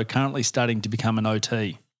also currently studying to become an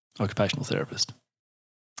OT, occupational therapist.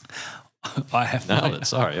 I have Nailed it.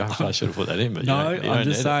 Sorry, I should have put that in, but no, you don't I'm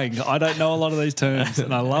just saying I don't know a lot of these terms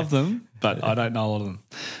and I love them, but I don't know a lot of them.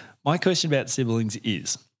 My question about siblings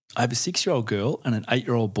is I have a 6-year-old girl and an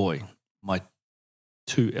 8-year-old boy, my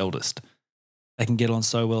 2 eldest. They can get on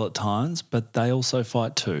so well at times, but they also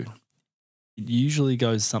fight too. It usually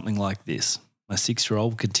goes something like this. My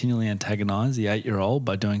 6-year-old will continually antagonise the 8-year-old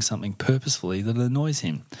by doing something purposefully that annoys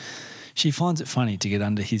him. She finds it funny to get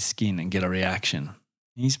under his skin and get a reaction.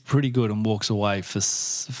 He's pretty good and walks away for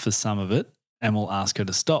some of it and will ask her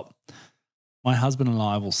to stop. My husband and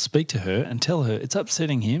I will speak to her and tell her it's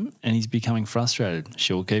upsetting him and he's becoming frustrated.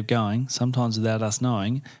 She will keep going, sometimes without us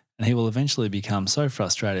knowing, and he will eventually become so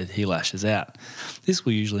frustrated he lashes out. This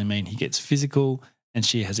will usually mean he gets physical and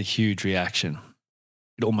she has a huge reaction.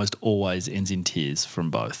 It almost always ends in tears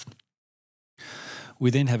from both.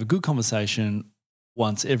 We then have a good conversation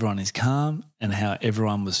once everyone is calm and how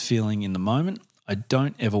everyone was feeling in the moment. I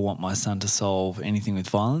don't ever want my son to solve anything with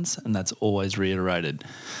violence, and that's always reiterated.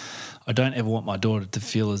 I don't ever want my daughter to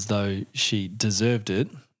feel as though she deserved it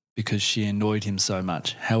because she annoyed him so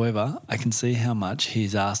much. However, I can see how much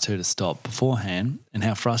he's asked her to stop beforehand and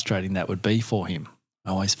how frustrating that would be for him. I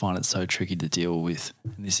always find it so tricky to deal with,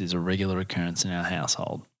 and this is a regular occurrence in our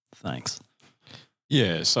household. Thanks.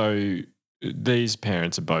 Yeah, so these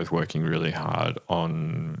parents are both working really hard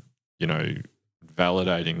on,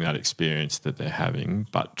 validating that experience that they're having,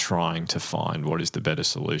 but trying to find what is the better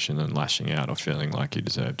solution than lashing out or feeling like you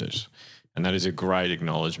deserved it. And that is a great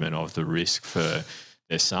acknowledgement of the risk for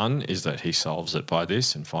their son, is that he solves it by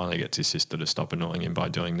this and finally gets his sister to stop annoying him by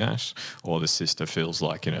doing that, or the sister feels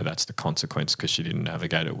like, that's the consequence because she didn't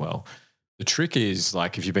navigate it well. The trick is,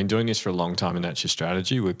 if you've been doing this for a long time and that's your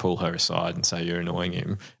strategy, we pull her aside and say you're annoying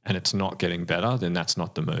him and it's not getting better, then that's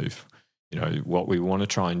not the move. What we want to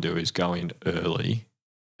try and do is go in early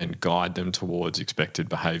and guide them towards expected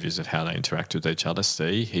behaviours of how they interact with each other.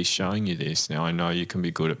 See, he's showing you this. Now, I know you can be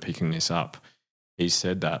good at picking this up. He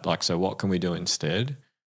said that. So what can we do instead?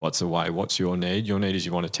 What's the way? What's your need? Your need is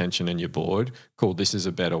you want attention and you're bored. Cool, this is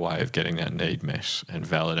a better way of getting that need met and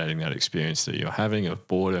validating that experience that you're having of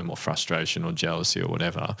boredom or frustration or jealousy or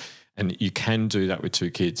whatever. And you can do that with 2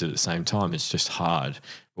 kids at the same time. It's just hard.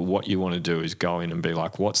 But what you want to do is go in and be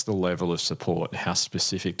like, what's the level of support? How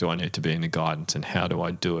specific do I need to be in the guidance and how do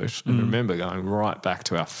I do it? And remember, going right back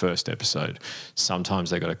to our first episode, sometimes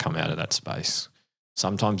they got to come out of that space.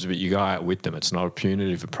 Sometimes you go out with them. It's not a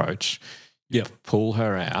punitive approach. You pull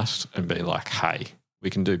her out and be like, hey, we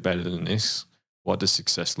can do better than this. What does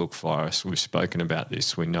success look for us? We've spoken about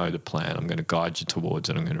this. We know the plan. I'm going to guide you towards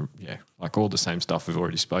it. I'm going to, all the same stuff we've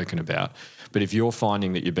already spoken about. But if you're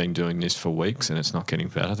finding that you've been doing this for weeks and it's not getting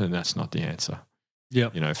better, then that's not the answer. Yeah.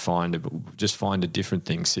 Just find a different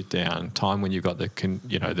thing. Sit down. Time when you've got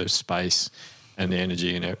the space and the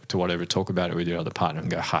energy to whatever, talk about it with your other partner and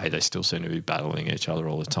go, hey, they still seem to be battling each other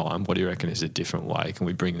all the time. What do you reckon is a different way? Can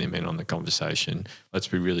we bring them in on the conversation? Let's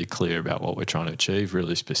be really clear about what we're trying to achieve,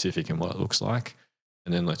 really specific in what it looks like,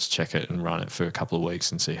 and then let's check it and run it for a couple of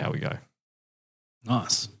weeks and see how we go.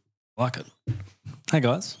 Nice. Like it. Hey,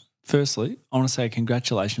 guys. Firstly, I want to say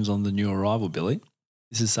congratulations on the new arrival, Billy.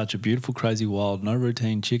 This is such a beautiful, crazy, wild, no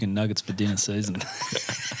routine chicken nuggets for dinner season.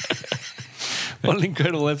 What an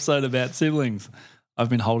incredible episode about siblings. I've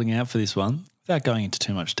been holding out for this one. Without going into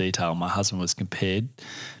too much detail, my husband was pitted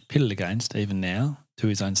against, even now, to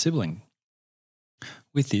his own sibling.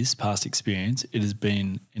 With this past experience, it has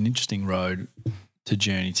been an interesting road to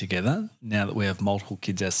journey together now that we have multiple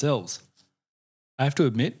kids ourselves. I have to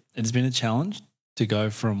admit, it has been a challenge to go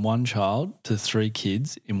from 1 child to 3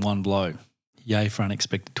 kids in one blow. Yay for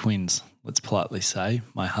unexpected twins, let's politely say.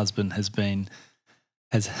 My husband has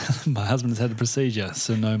had a procedure,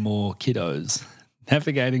 so no more kiddos.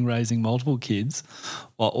 Navigating raising multiple kids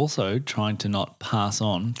while also trying to not pass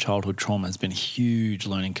on childhood trauma has been a huge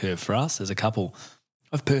learning curve for us as a couple.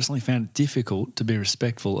 I've personally found it difficult to be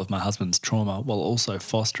respectful of my husband's trauma while also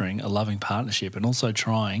fostering a loving partnership and also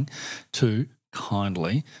trying to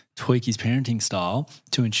kindly tweak his parenting style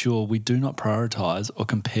to ensure we do not prioritise or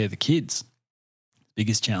compare the kids.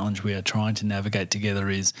 Biggest challenge we are trying to navigate together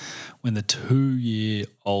is when the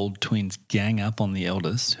 2-year-old twins gang up on the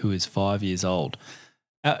eldest, who is 5 years old.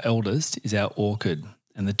 Our eldest is our orchid,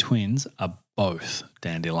 and the twins are both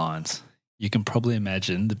dandelions. You can probably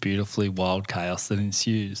imagine the beautifully wild chaos that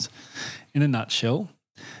ensues. In a nutshell,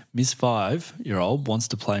 Miss 5-year-old wants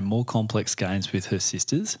to play more complex games with her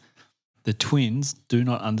sisters, The twins do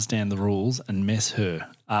not understand the rules and mess her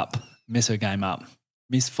game up.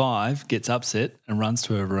 Miss 5 gets upset and runs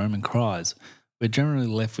to her room and cries. We're generally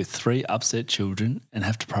left with 3 upset children and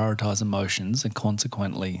have to prioritise emotions and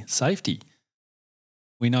consequently safety.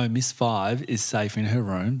 We know Miss 5 is safe in her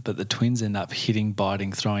room, but the twins end up hitting,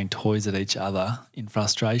 biting, throwing toys at each other in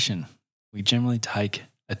frustration. We generally take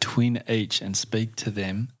a twin each and speak to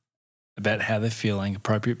them about how they're feeling,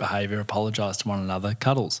 appropriate behaviour, apologise to one another,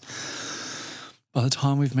 cuddles. By the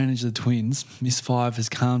time we've managed the twins, Miss 5 has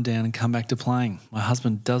calmed down and come back to playing. My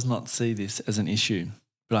husband does not see this as an issue,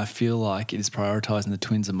 but I feel like it is prioritising the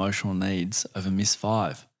twins' emotional needs over Miss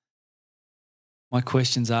 5. My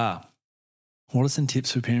questions are, what are some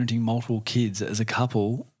tips for parenting multiple kids as a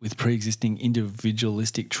couple with pre-existing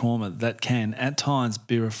individualistic trauma that can, at times,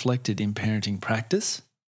 be reflected in parenting practice?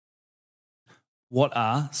 What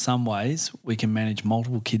are some ways we can manage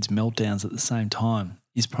multiple kids' meltdowns at the same time?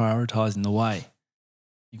 Is prioritising the way?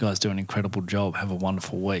 You guys do an incredible job. Have a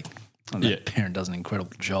wonderful week. And that parent does an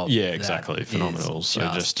incredible job. Yeah, exactly. Phenomenal. So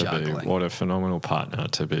just to juggling. be, what a phenomenal partner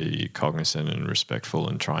to be cognizant and respectful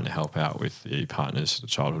and trying to help out with the partner's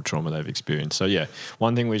childhood trauma they've experienced. So yeah,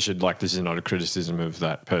 one thing we should, this is not a criticism of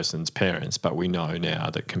that person's parents, but we know now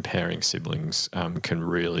that comparing siblings can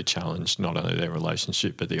really challenge not only their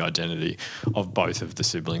relationship, but the identity of both of the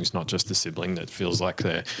siblings, not just the sibling that feels like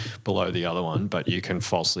they're below the other one, but you can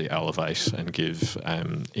falsely elevate and give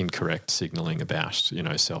incorrect signalling about,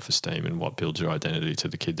 self-esteem and what builds your identity to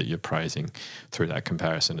the kid that you're praising through that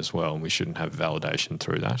comparison as well. And we shouldn't have validation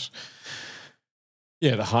through that.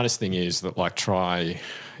 Yeah, the hardest thing is that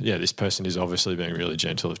this person is obviously being really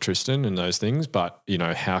gentle with Tristan and those things, but,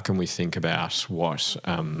 how can we think about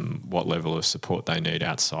what level of support they need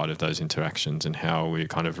outside of those interactions and how we're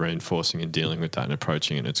kind of reinforcing and dealing with that and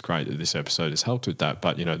approaching it. And it's great that this episode has helped with that,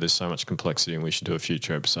 but, there's so much complexity and we should do a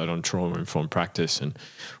future episode on trauma-informed practice and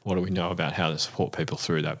what do we know about how to support people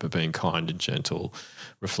through that. But being kind and gentle,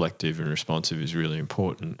 reflective and responsive is really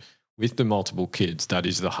important. With the multiple kids, that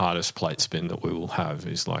is the hardest plate spin that we will have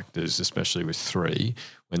is there's especially with 3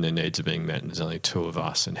 when their needs are being met and there's only 2 of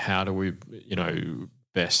us. And how do we,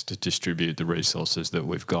 best distribute the resources that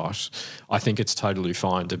we've got? I think it's totally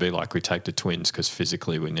fine to be we take the twins because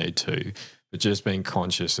physically we need to, but just being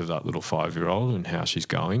conscious of that little 5-year-old and how she's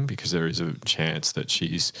going, because there is a chance that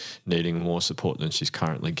she's needing more support than she's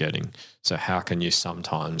currently getting. So how can you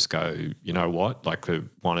sometimes go, you know what,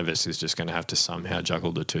 one of us is just going to have to somehow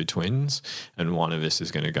juggle the 2 twins and one of us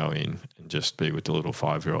is going to go in and just be with the little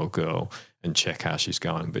 5-year-old girl and check how she's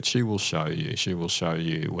going. But she will show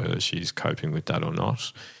you whether she's coping with that or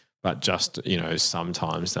not. But just,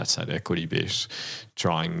 sometimes that's that equity bit,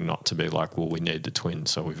 trying not to be we need the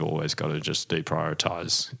twins, so we've always got to just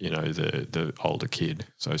deprioritise, the older kid.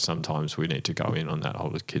 So sometimes we need to go in on that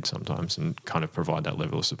older kid sometimes and kind of provide that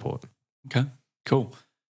level of support. Okay, cool.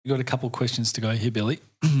 We've got a couple of questions to go here, Billy.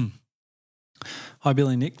 Hi,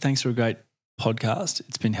 Billy, Nick. Thanks for a great podcast.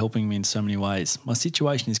 It's been helping me in so many ways. My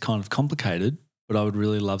situation is kind of complicated, but I would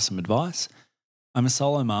really love some advice. I'm a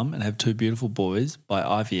solo mum and have 2 beautiful boys by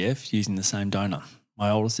IVF using the same donor. My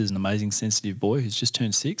oldest is an amazing sensitive boy who's just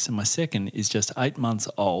turned 6 and my second is just 8 months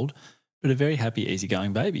old but a very happy,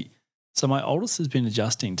 easygoing baby. So my oldest has been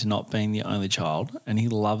adjusting to not being the only child and he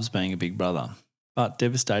loves being a big brother. But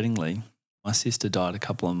devastatingly, my sister died a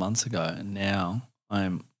couple of months ago and now I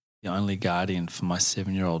am the only guardian for my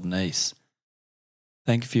 7-year-old niece.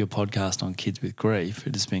 Thank you for your podcast on kids with grief.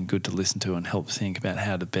 It has been good to listen to and help think about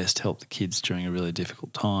how to best help the kids during a really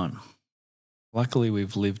difficult time. Luckily,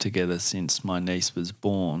 we've lived together since my niece was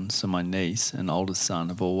born, so my niece and oldest son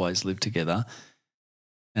have always lived together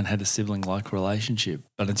and had a sibling-like relationship,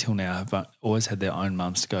 but until now have always had their own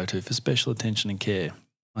mums to go to for special attention and care.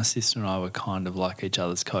 My sister and I were kind of like each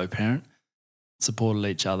other's co-parent, supported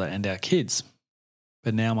each other and our kids.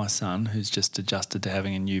 But now my son, who's just adjusted to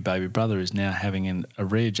having a new baby brother, is now having a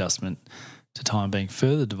readjustment to time being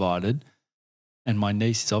further divided. And my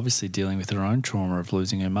niece is obviously dealing with her own trauma of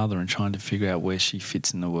losing her mother and trying to figure out where she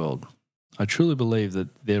fits in the world. I truly believe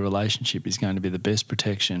that their relationship is going to be the best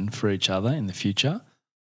protection for each other in the future.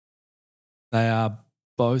 They are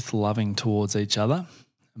both loving towards each other.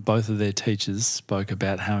 Both of their teachers spoke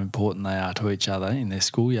about how important they are to each other in their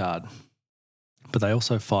schoolyard. But they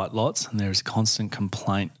also fight lots and there is a constant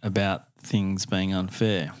complaint about things being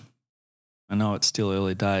unfair. I know it's still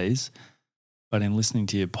early days, but in listening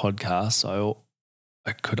to your podcast,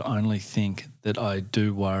 I could only think that I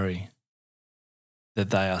do worry that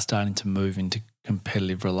they are starting to move into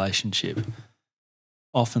competitive relationship.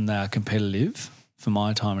 Often they are competitive for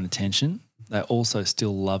my time and attention, They also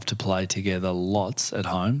still love to play together lots at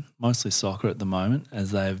home, mostly soccer at the moment,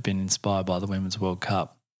 as they have been inspired by the Women's World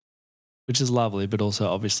Cup, which is lovely, but also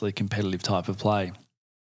obviously a competitive type of play.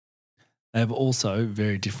 They have also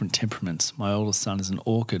very different temperaments. My oldest son is an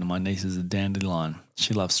orchid and my niece is a dandelion.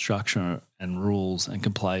 She loves structure and rules and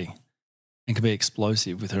can play and can be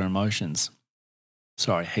explosive with her emotions.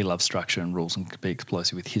 Sorry, he loves structure and rules and can be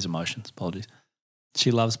explosive with his emotions. Apologies.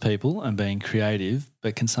 She loves people and being creative,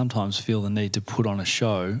 but can sometimes feel the need to put on a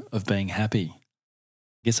show of being happy.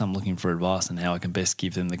 I guess I'm looking for advice on how I can best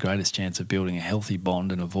give them the greatest chance of building a healthy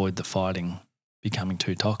bond and avoid the fighting becoming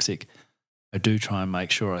too toxic. I do try and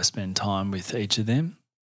make sure I spend time with each of them,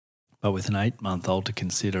 but with an 8-month-old to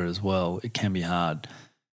consider as well, it can be hard.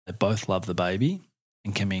 They both love the baby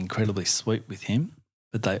and can be incredibly sweet with him,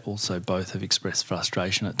 but they also both have expressed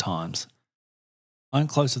frustration at times. I'm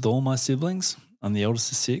close with all my siblings. I'm the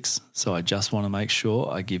eldest of 6, so I just want to make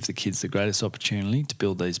sure I give the kids the greatest opportunity to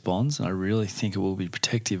build these bonds, and I really think it will be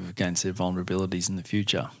protective against their vulnerabilities in the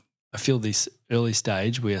future. I feel this early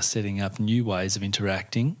stage we are setting up new ways of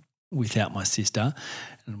interacting without my sister,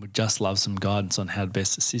 and would just love some guidance on how to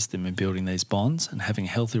best assist them in building these bonds and having a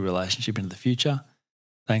healthy relationship into the future.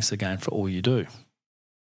 Thanks again for all you do.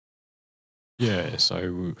 Yeah,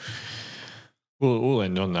 so we'll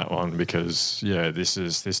end on that one because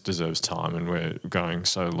this deserves time and we're going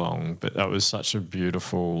so long. But that was such a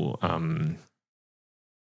beautiful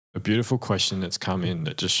question that's come in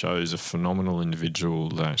that just shows a phenomenal individual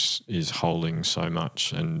that is holding so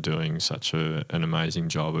much and doing such an amazing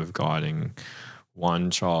job of guiding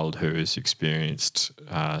one child who has experienced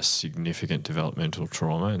significant developmental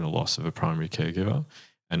trauma and the loss of a primary caregiver,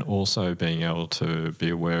 and also being able to be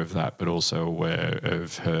aware of that, but also aware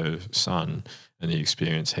of her son and the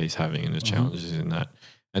experience he's having and the challenges in that.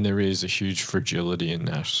 And there is a huge fragility in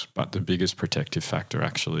that, but the biggest protective factor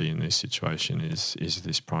actually in this situation is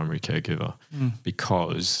this primary caregiver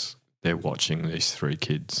because they're watching these 3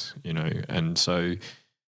 kids, and so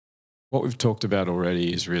what we've talked about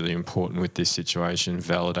already is really important with this situation.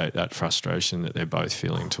 Validate that frustration that they're both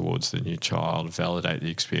feeling towards the new child, validate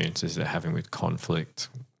the experiences they're having with conflict,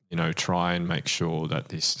 try and make sure that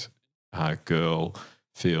this girl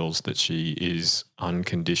feels that she is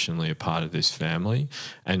unconditionally a part of this family.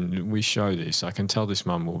 And we show this. I can tell this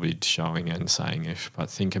mum will be showing and saying it, but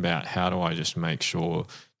think about how do I just make sure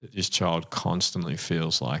that this child constantly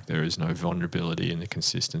feels like there is no vulnerability in the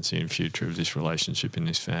consistency and future of this relationship in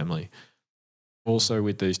this family. Also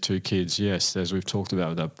with these 2 kids, yes, as we've talked about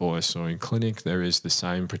with that boy I saw in clinic, there is the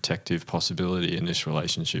same protective possibility in this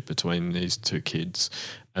relationship between these 2 kids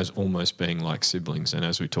as almost being like siblings. And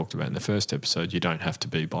as we talked about in the first episode, you don't have to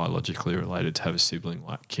be biologically related to have a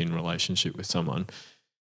sibling-like kin relationship with someone.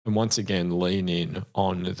 And once again, lean in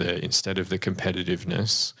on instead of the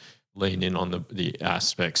competitiveness, lean in on the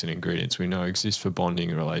aspects and ingredients we know exist for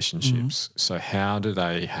bonding relationships. So how do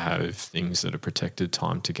they have things that are protected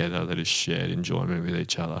time together, that is shared enjoyment with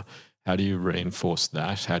each other? How do you reinforce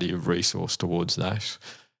that? How do you resource towards that?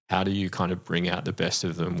 How do you kind of bring out the best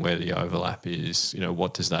of them where the overlap is?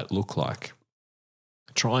 What does that look like?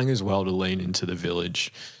 Trying as well to lean into the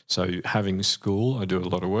village. So having school, I do a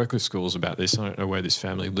lot of work with schools about this. I don't know where this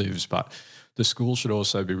family lives, but the school should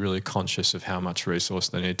also be really conscious of how much resource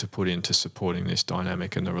they need to put into supporting this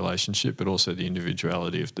dynamic in the relationship, but also the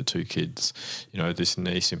individuality of the 2 kids. This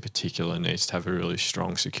niece in particular needs to have a really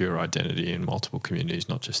strong, secure identity in multiple communities,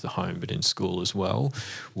 not just the home, but in school as well,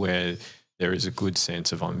 where there is a good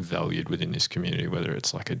sense of I'm valued within this community, whether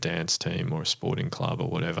it's like a dance team or a sporting club or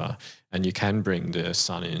whatever. And you can bring the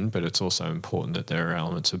son in, but it's also important that there are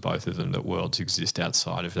elements of both of them, that worlds exist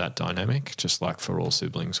outside of that dynamic. Just like for all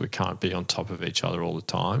siblings, we can't be on top of each other all the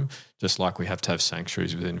time. Just like we have to have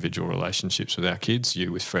sanctuaries with individual relationships with our kids,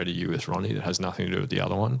 you with Freddie, you with Ronnie, that has nothing to do with the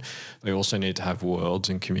other one. They also need to have worlds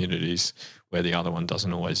and communities where the other one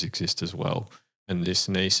doesn't always exist as well. And this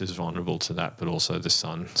niece is vulnerable to that, but also the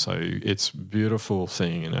son. So it's a beautiful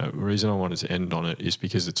thing. And the reason I wanted to end on it is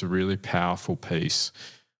because it's a really powerful piece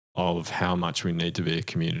of how much we need to be a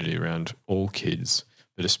community around all kids,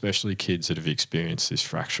 but especially kids that have experienced this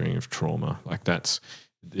fracturing of trauma. Like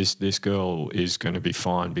this girl is going to be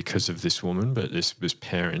fine because of this woman, but this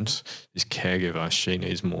parent, this caregiver, she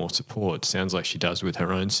needs more support. Sounds like she does with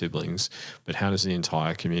her own siblings, but how does the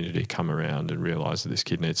entire community come around and realise that this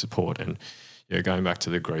kid needs support? And going back to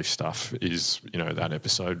the grief stuff is, that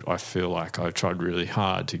episode, I feel like I tried really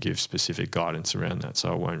hard to give specific guidance around that,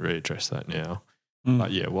 so I won't readdress that now.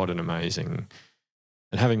 But what an amazing,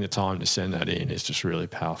 and having the time to send that in is just really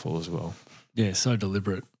powerful as well. Yeah, so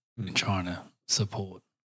deliberate in trying to support.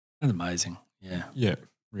 That's amazing. Yeah. Yeah,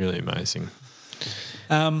 really amazing.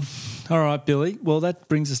 All right, Billy. Well, that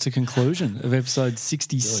brings us to conclusion of episode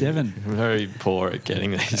 67. Very poor at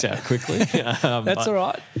getting these out quickly. That's all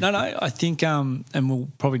right. No, I think, and we'll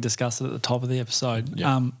probably discuss it at the top of the episode,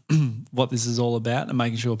 what this is all about and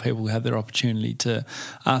making sure people have their opportunity to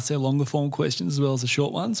ask their longer form questions as well as the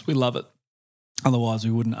short ones. We love it. Otherwise,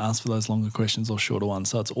 we wouldn't ask for those longer questions or shorter ones.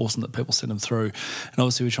 So it's awesome that people send them through. And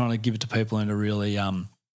obviously, we're trying to give it to people in a really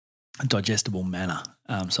digestible manner.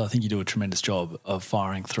 So I think you do a tremendous job of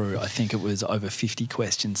firing through. I think it was over 50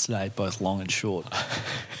 questions today, both long and short.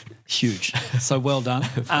 Huge. So well done.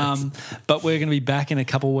 But we're going to be back in a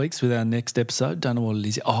couple of weeks with our next episode. Don't know what it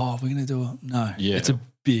is. Oh, we're going to do it's a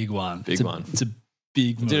big one. It's a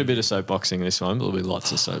big We did a bit of soapboxing this one, but there'll be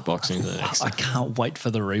lots of soapboxing the next. I can't wait for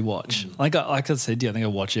the rewatch. Like I said to you, I think I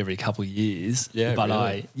watch every couple of years. Yeah, but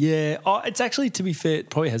really? It's actually, to be fair, it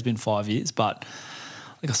probably has been 5 years, but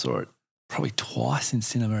I think I saw it probably twice in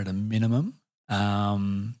cinema at a minimum.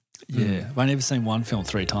 I've only ever seen one film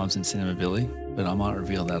 3 times in cinema, Billy, but I might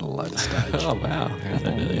reveal that at a later stage. Oh, wow. I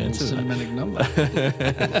don't know the answer to that. Cinematic number.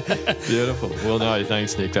 Beautiful. Well, no,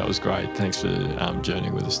 thanks, Nick. That was great. Thanks for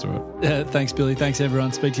journeying with us through it. Thanks, Billy. Thanks,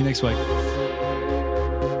 everyone. Speak to you next week.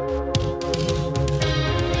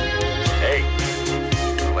 Hey,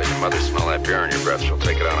 don't let your mother smell that beer on your breath. She'll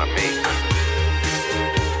take it out on me.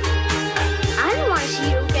 I don't want to see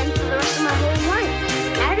you again for the rest of my whole life.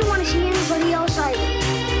 I don't want to see anybody else either.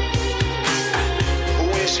 Who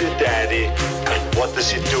is your daddy and what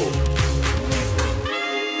does he do?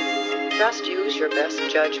 Just use your best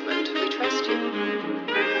judgment. We trust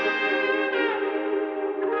you.